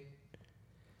again.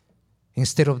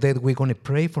 Instead of that, we're going to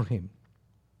pray for him.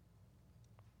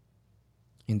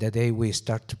 In that day, we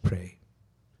start to pray.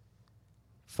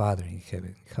 Father in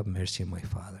heaven, have mercy on my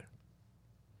father.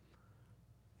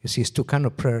 You see, it's two kinds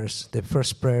of prayers. The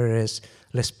first prayer is,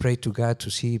 let's pray to God to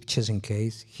see if just in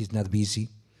case he's not busy.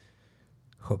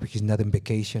 Hope he's not on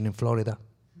vacation in Florida.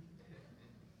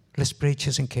 Let's pray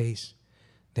just in case.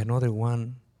 The other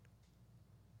one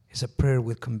is a prayer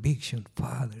with conviction.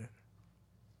 Father,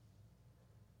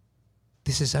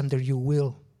 this is under your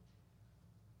will.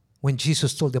 When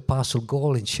Jesus told the apostle,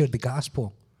 go and share the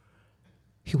gospel,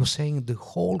 he was saying the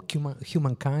whole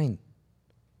humankind.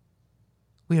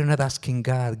 We are not asking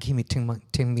God, give me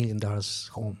 $10 million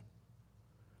home.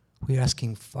 We are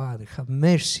asking, Father, have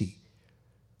mercy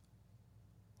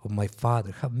of my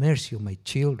father. Have mercy on my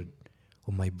children,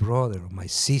 on my brother, on my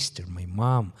sister, my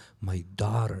mom, my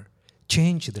daughter.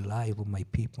 Change the life of my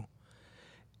people.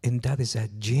 And that is a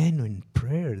genuine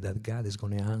prayer that God is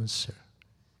going to answer.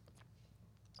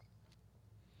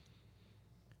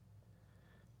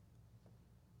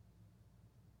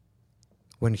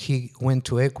 When he went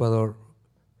to Ecuador,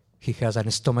 he has a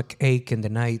stomach ache in the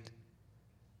night.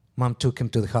 Mom took him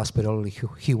to the hospital.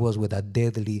 He was with a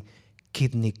deadly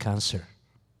kidney cancer.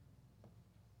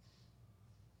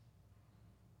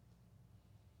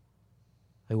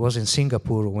 I was in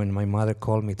Singapore when my mother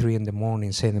called me 3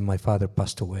 a.m. saying that my father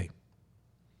passed away.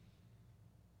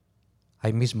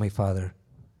 I miss my father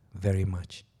very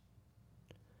much.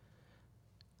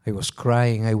 I was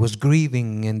crying. I was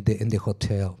grieving in the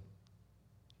hotel.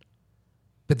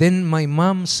 But then my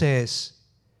mom says,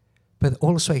 but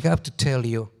also I have to tell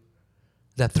you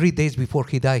that 3 days before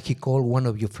he died, he called one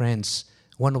of your friends,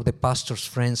 one of the pastor's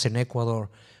friends in Ecuador,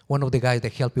 one of the guys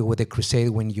that helped you with the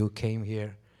crusade when you came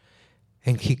here.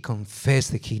 And he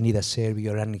confessed that he needed a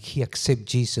Savior, and he accepted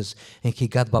Jesus, and he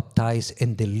got baptized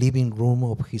in the living room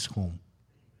of his home.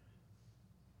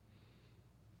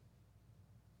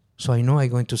 So I know I'm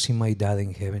going to see my dad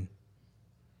in heaven.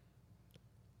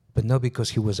 But not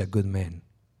because he was a good man.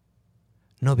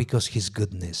 Not because his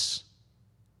goodness.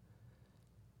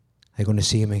 I'm going to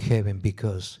see him in heaven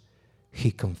because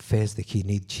he confessed that he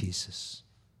needs Jesus.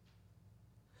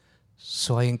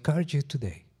 So I encourage you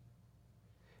today,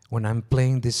 when I'm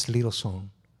playing this little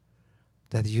song,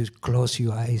 that you close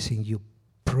your eyes and you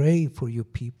pray for your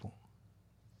people.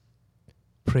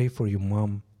 Pray for your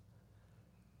mom.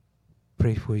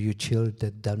 Pray for your children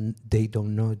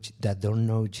that don't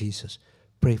know Jesus.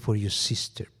 Pray for your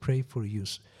sister. Pray for your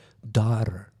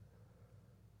daughter.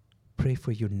 Pray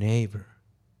for your neighbor.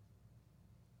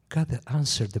 God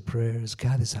answered the prayers.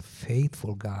 God is a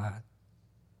faithful God.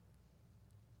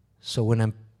 So when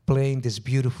I'm playing this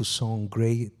beautiful song,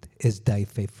 Great is Thy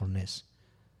Faithfulness,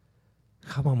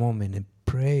 have a moment and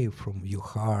pray from your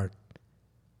heart.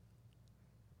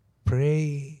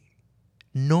 Pray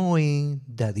knowing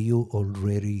that you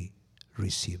already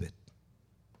receive it.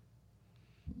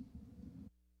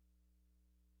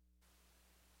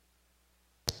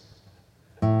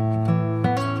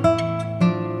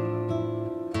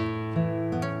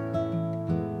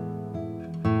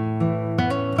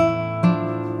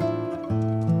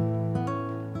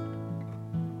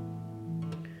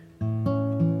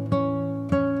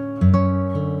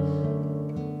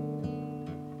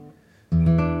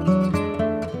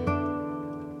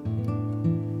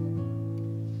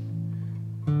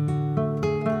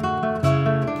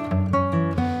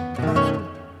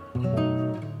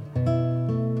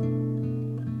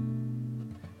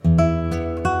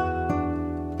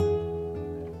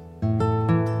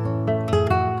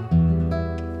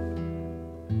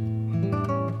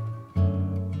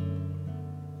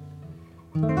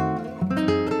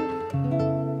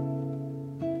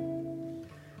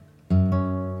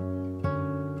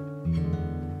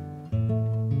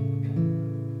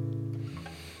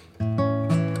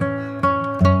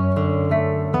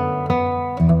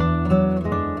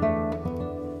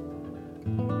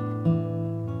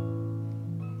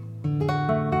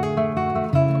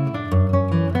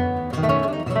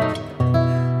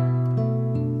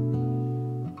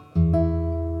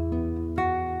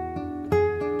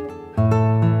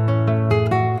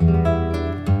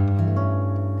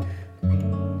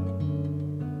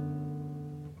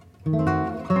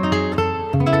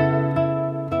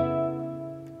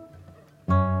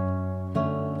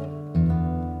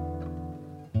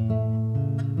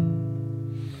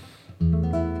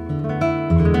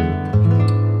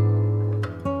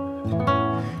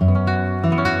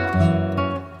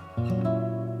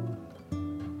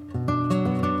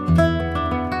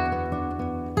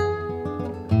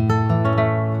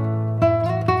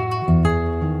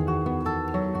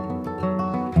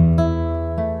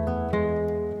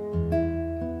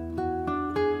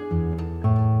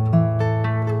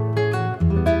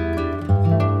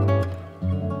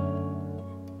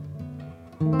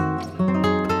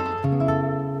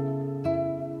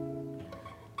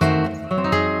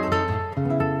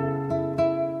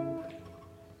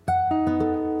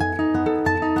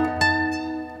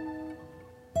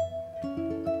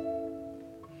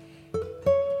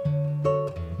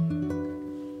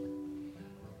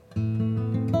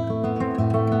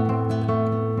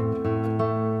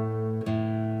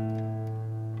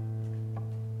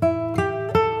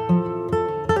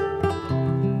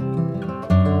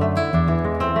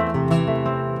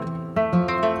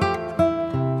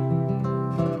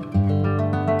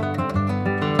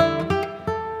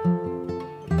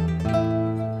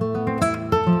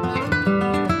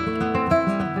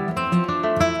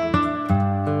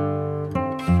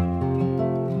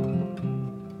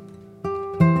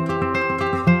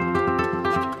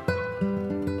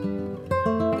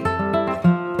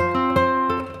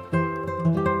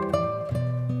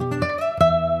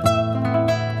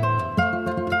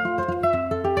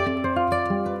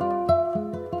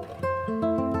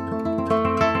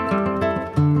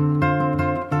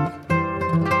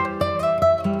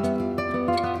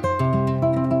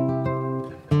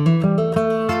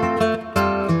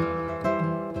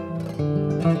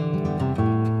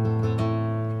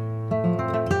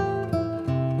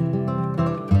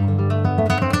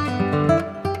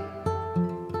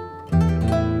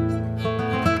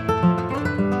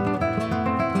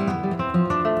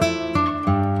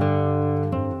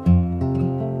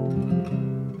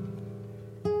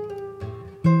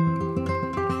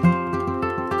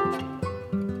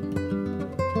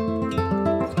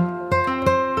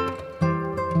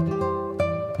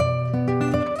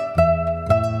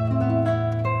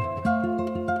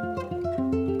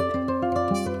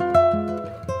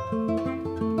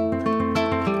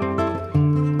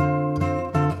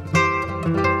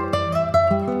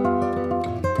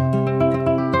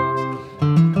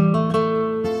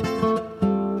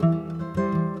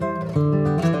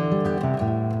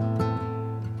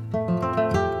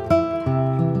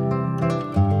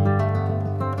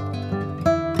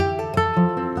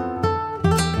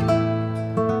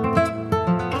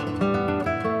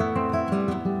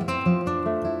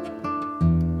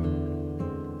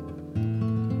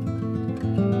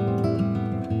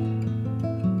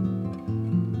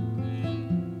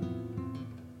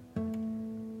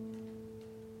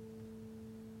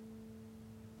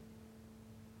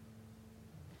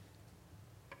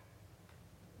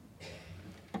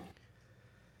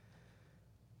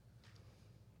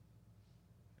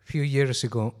 few years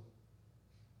ago,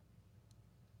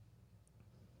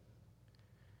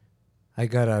 I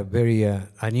got a very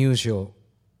unusual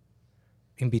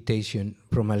invitation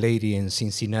from a lady in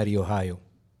Cincinnati, Ohio.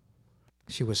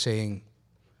 She was saying,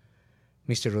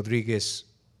 Mr. Rodriguez,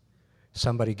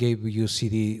 somebody gave you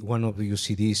CD, one of your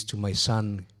CDs to my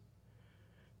son.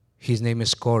 His name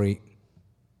is Corey.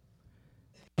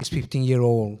 He's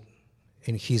 15-year-old,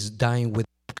 and he's dying with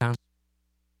cancer.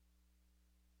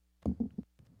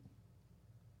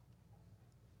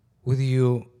 Would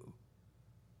you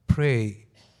pray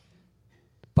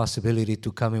the possibility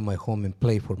to come in my home and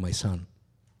play for my son?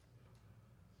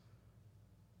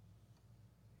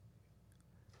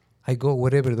 I go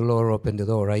wherever the Lord opened the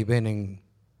door. I've been in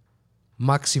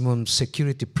maximum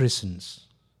security prisons,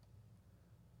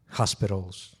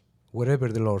 hospitals, wherever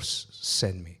the Lord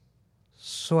sent me.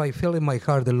 So I felt in my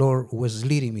heart the Lord was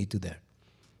leading me to there.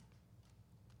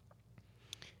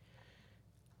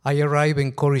 I arrived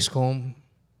in Corey's home.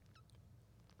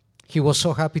 He was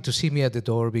so happy to see me at the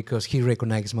door because he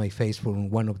recognized my face from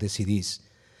one of the CDs.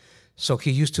 So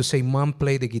he used to say, Mom,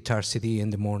 play the guitar CD in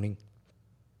the morning.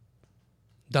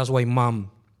 That's why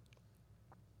Mom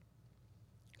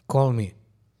called me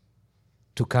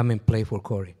to come and play for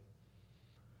Corey.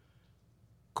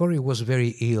 Corey was very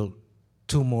ill,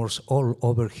 tumors all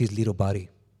over his little body.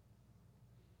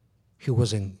 He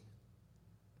was in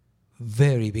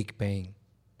very big pain.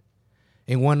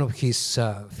 In one of his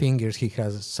fingers, he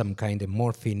has some kind of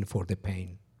morphine for the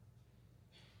pain.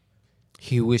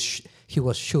 He was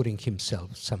shooting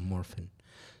himself some morphine.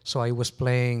 So I was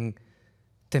playing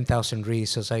 10,000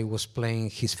 Reasons. I was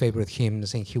playing his favorite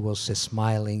hymns, and he was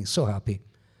smiling, so happy.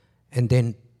 And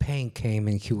then pain came,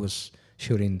 and he was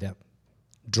shooting the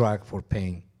drug for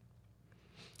pain.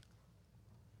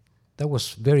 That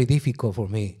was very difficult for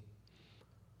me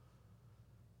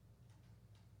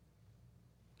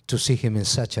to see him in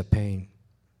such a pain.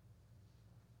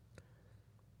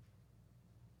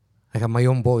 I have my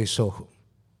own boy, so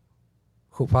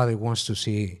who father wants to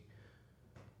see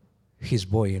his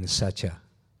boy in such a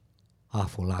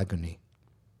awful agony?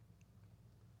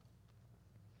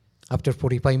 After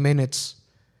 45 minutes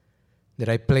that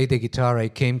I played the guitar, I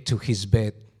came to his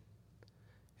bed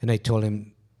and I told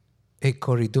him, hey,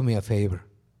 Corey, do me a favor.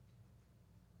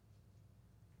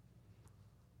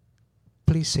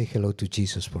 Please say hello to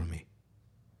Jesus for me.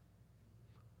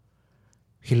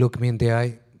 He looked me in the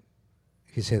eye.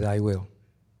 He said, I will.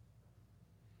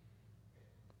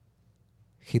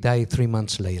 He died 3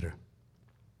 months later.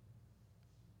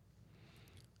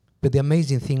 But the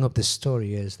amazing thing of the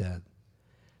story is that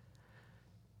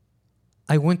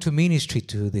I went to ministry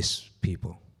to these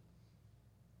people,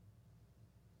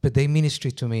 but they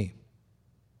ministered to me.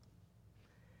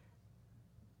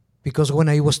 Because when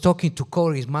I was talking to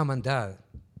Corey's mom and dad,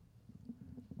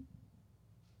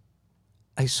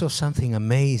 I saw something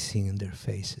amazing in their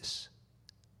faces.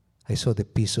 I saw the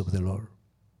peace of the Lord.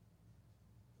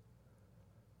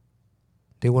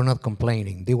 They were not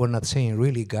complaining. They were not saying,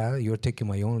 really, God, you're taking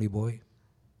my only boy?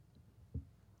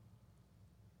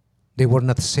 They were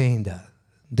not saying that.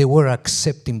 They were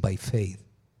accepting by faith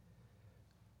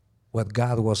what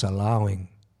God was allowing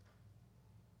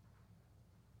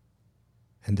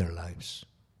in their lives.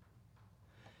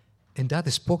 And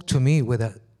that spoke to me with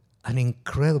an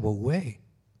incredible way.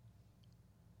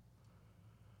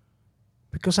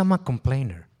 Because I'm a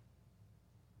complainer.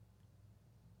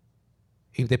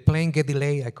 If the plane gets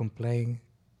delayed, I complain.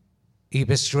 If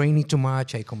it's raining too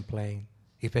much, I complain.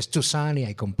 If it's too sunny,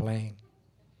 I complain.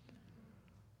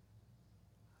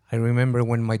 I remember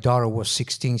when my daughter was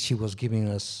 16, she was giving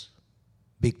us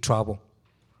big trouble.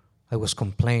 I was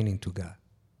complaining to God.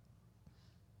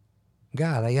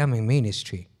 God, I am in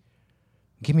ministry.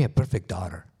 Give me a perfect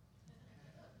daughter.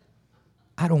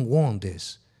 I don't want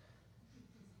this.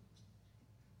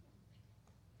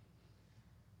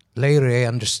 Later, I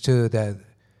understood that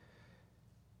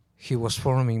He was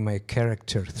forming my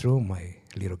character through my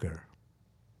little girl.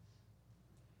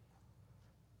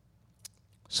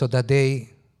 So that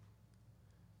day,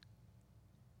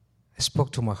 I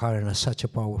spoke to my heart in such a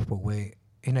powerful way,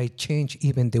 and I changed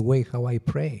even the way how I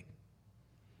pray.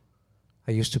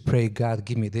 I used to pray, God,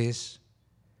 give me this,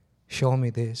 show me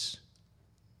this,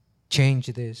 change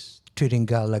this, treating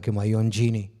God like my own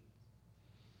genie.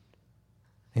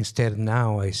 Instead,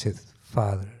 now I said,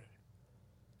 Father,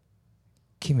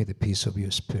 give me the peace of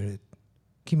your Spirit.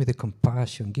 Give me the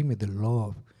compassion. Give me the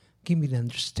love. Give me the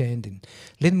understanding.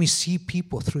 Let me see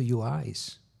people through your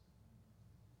eyes.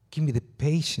 Give me the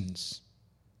patience.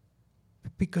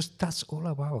 Because that's all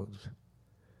about.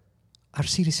 Our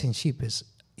citizenship is,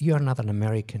 you are not an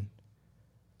American.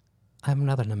 I'm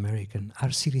not an American.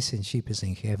 Our citizenship is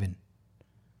in heaven.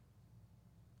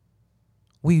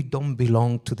 We don't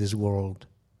belong to this world.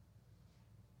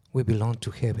 We belong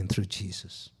to heaven through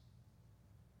Jesus.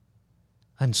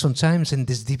 And sometimes in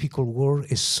this difficult world,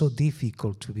 it's so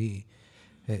difficult to be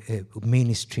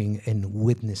ministering and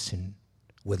witnessing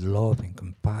with love and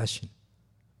compassion.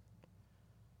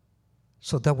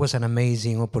 So that was an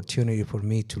amazing opportunity for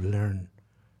me to learn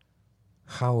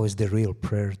how is the real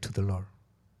prayer to the Lord.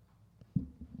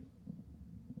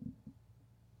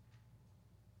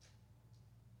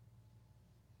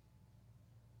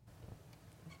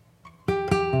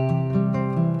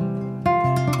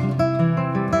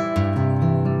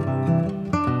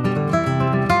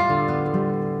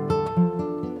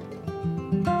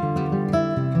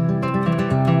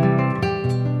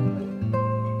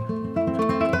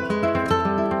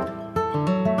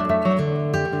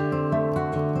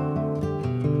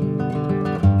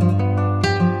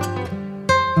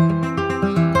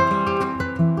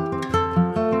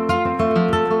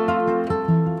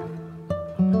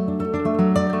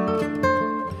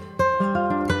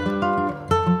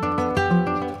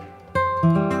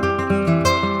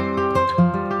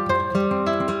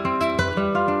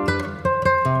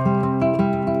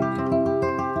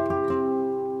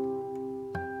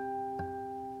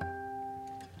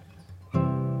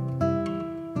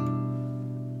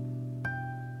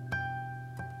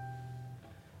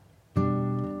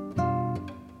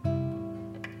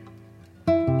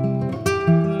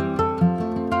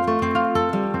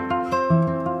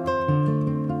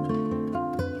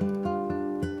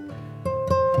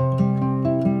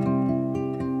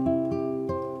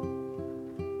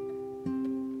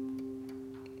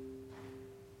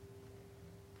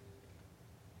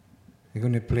 We're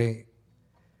going to play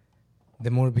the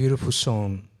more beautiful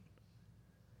song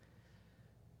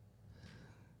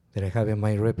that I have in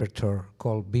my repertoire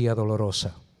called Via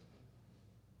Dolorosa.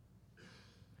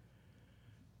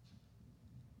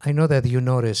 I know that you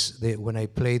notice that when I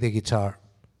play the guitar,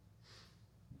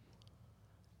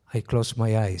 I close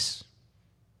my eyes.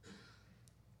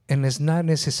 And it's not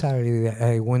necessarily that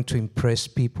I want to impress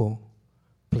people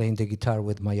playing the guitar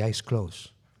with my eyes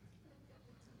closed.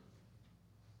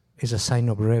 It's a sign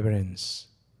of reverence.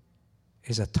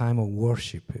 It's a time of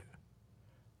worship.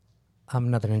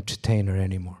 I'm not an entertainer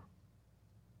anymore.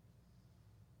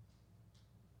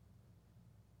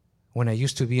 When I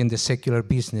used to be in the secular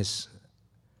business,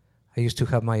 I used to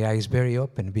have my eyes very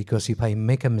open because if I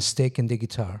make a mistake in the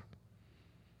guitar,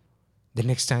 the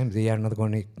next time they are not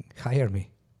going to hire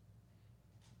me.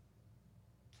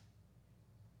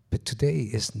 But today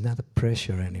is not a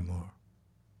pressure anymore.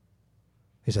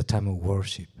 It's a time of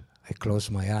worship. I close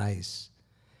my eyes.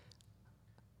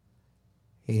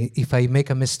 If I make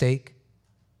a mistake,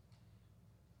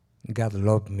 God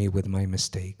loved me with my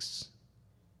mistakes.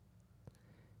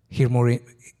 He's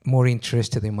more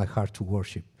interested in my heart to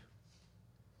worship,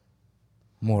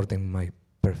 more than my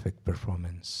perfect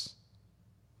performance.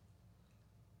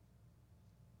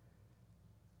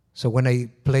 So when I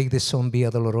play the song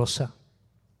Via Dolorosa,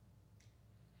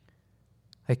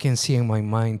 I can see in my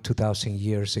mind 2,000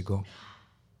 years ago.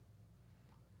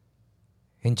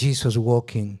 And Jesus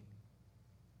walking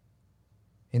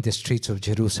in the streets of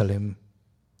Jerusalem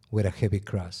with a heavy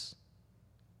cross.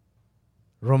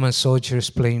 Roman soldiers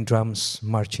playing drums,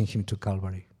 marching him to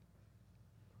Calvary.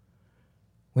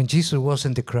 When Jesus was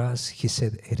on the cross, he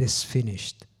said, "It is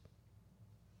finished."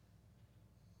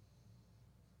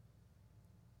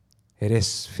 It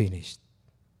is finished.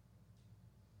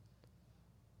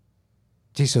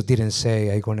 Jesus didn't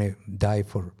say, "I'm going to die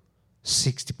for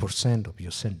 60% of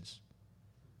your sins.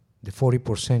 The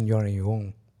 40% you are on your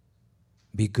own.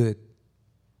 Be good.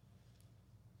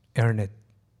 Earn it."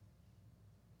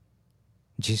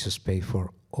 Jesus paid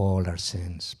for all our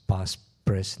sins, past,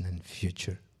 present, and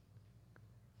future.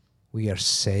 We are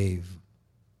saved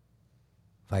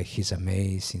by his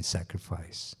amazing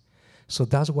sacrifice. So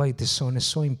that's why the song is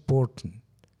so important,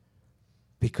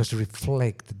 because it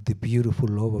reflects the beautiful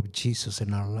love of Jesus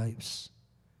in our lives.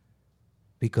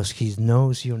 Because he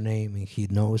knows your name and he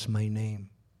knows my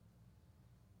name.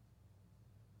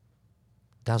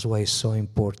 That's why it's so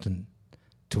important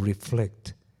to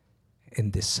reflect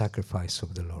in the sacrifice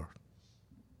of the Lord.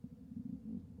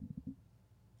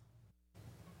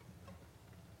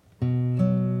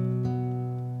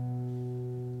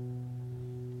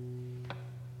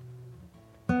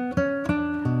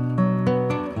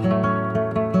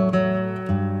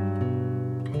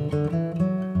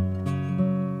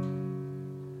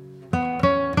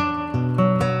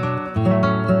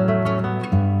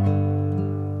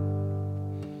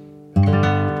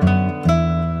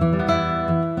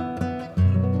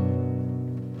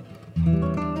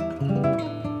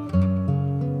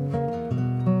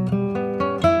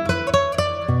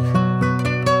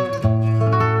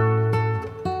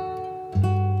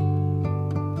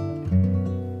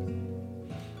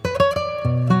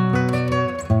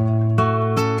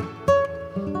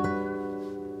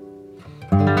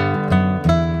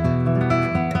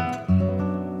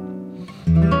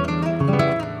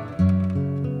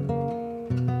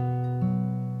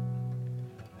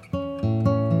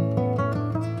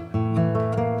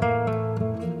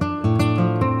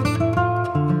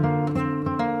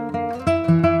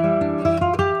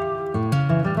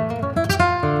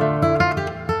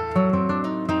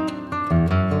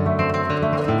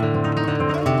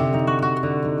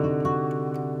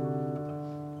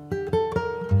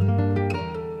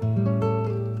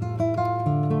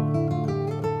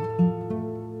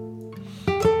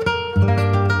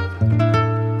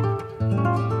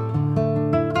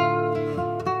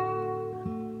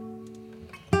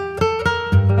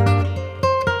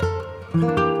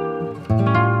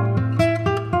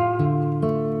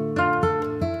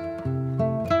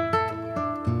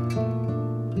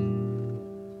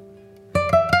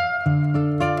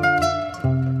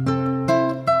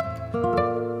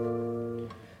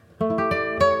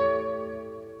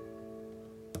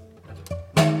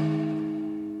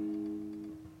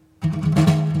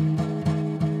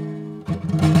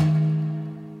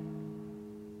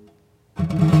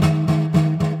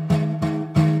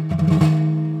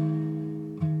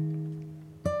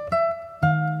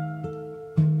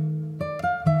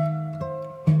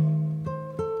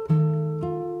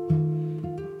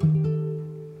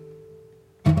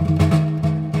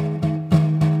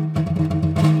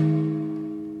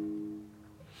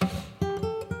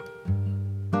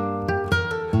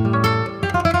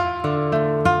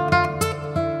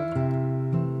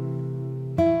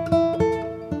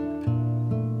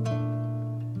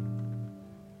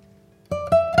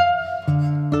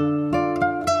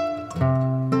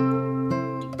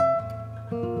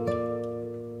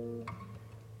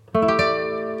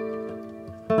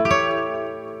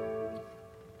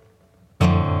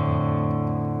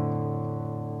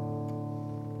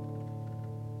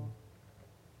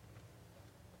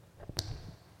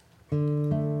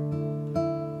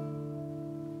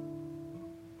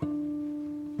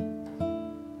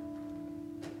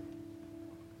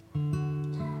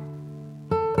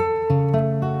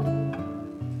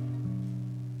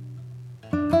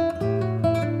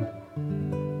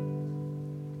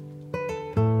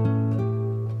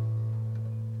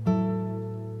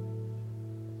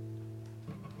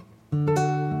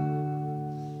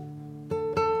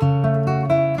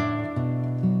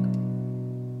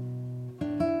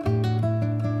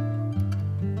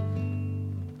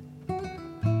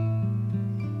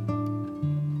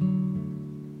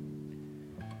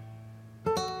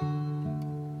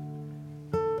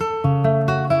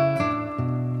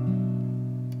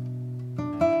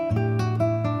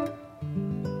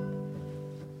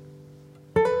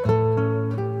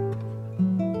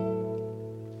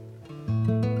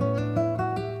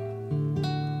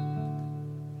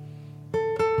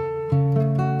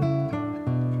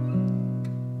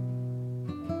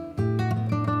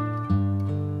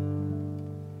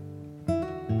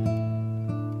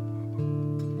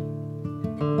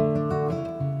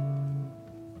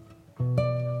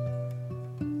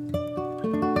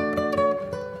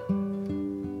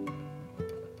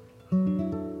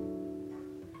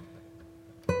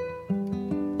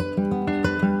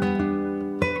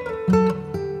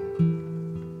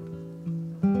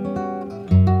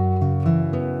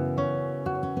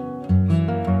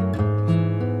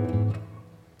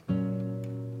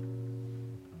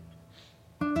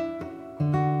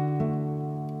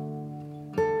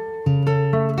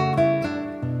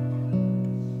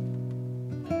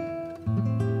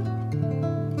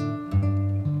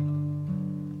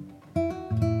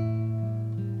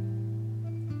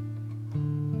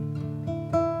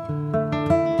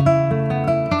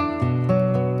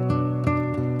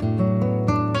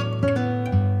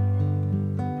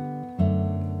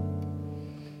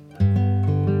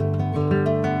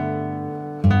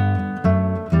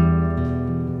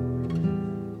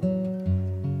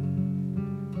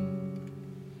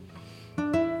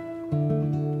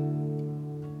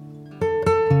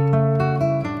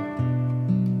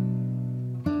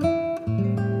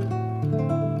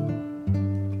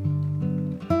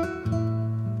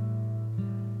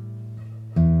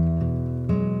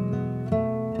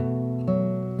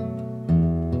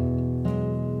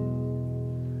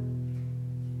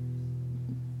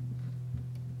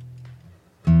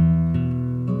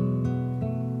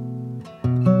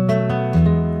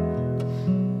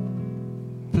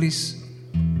 please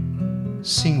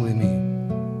sing with me.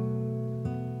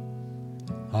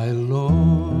 I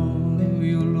love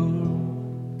you, Lord,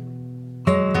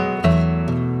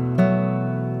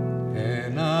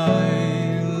 and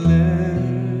I let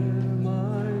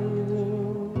my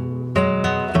world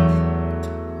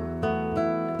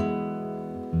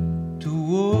to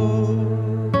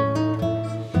worship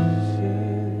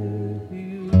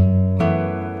you,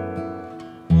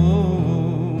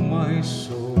 oh my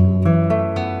soul.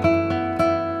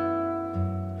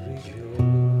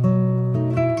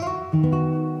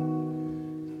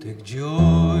 Take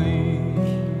joy,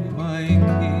 my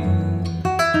King,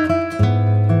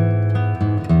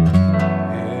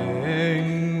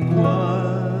 and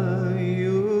while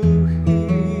you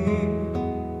hear,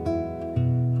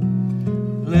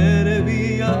 let it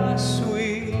be a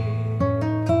sweet,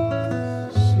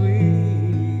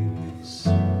 sweet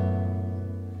Savior.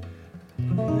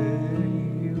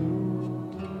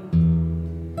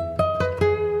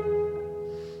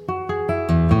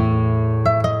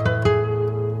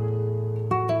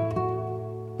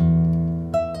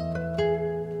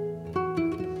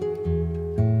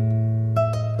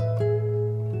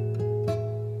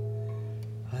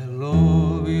 I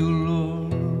love you,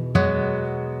 Lord,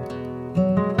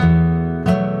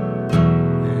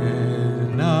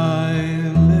 and I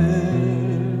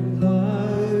let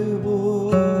my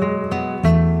voice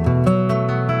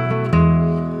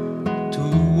to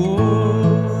worship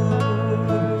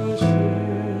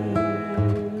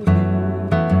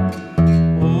you,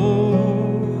 oh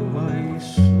my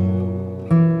soul,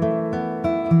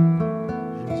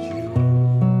 rejoice.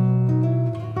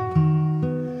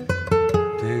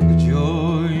 Take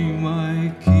joy, my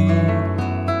King,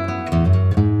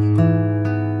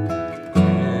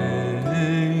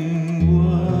 and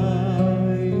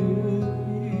while you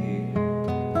hear,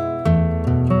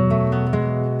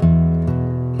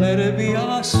 let it be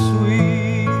a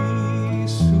sweet,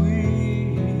 sweet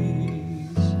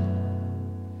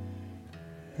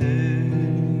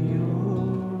Savior.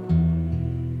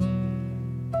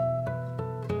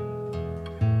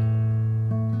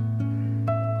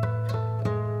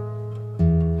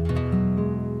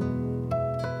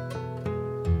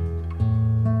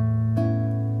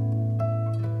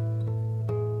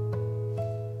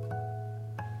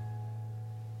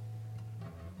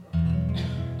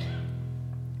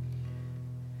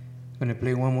 I'm gonna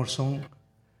play one more song.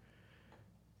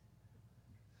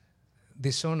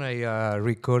 This song I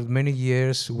recorded many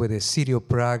years with the City of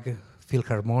Prague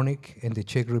Philharmonic in the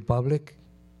Czech Republic.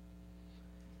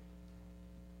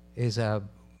 It's a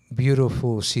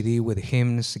beautiful CD with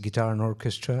hymns, guitar, and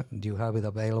orchestra. You have it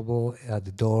available at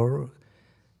the door.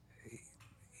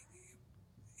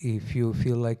 If you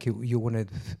feel like you want to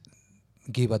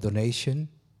give a donation,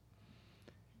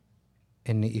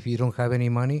 and if you don't have any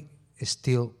money,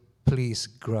 still please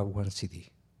grab one CD.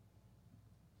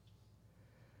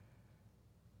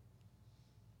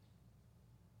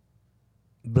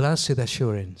 Blessed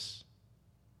assurance.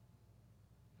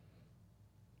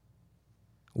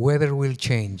 Weather will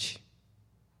change.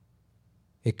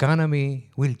 Economy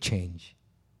will change.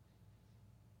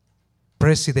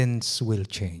 Presidents will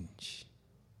change.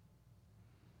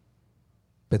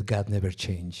 But God never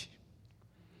changed.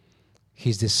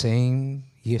 He's the same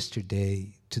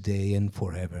yesterday, today, and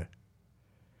forever.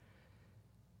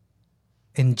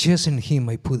 And just in Him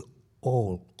I put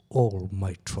all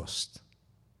my trust.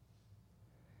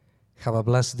 Have a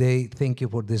blessed day. Thank you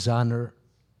for this honor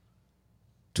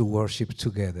to worship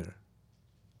together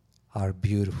our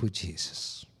beautiful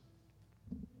Jesus.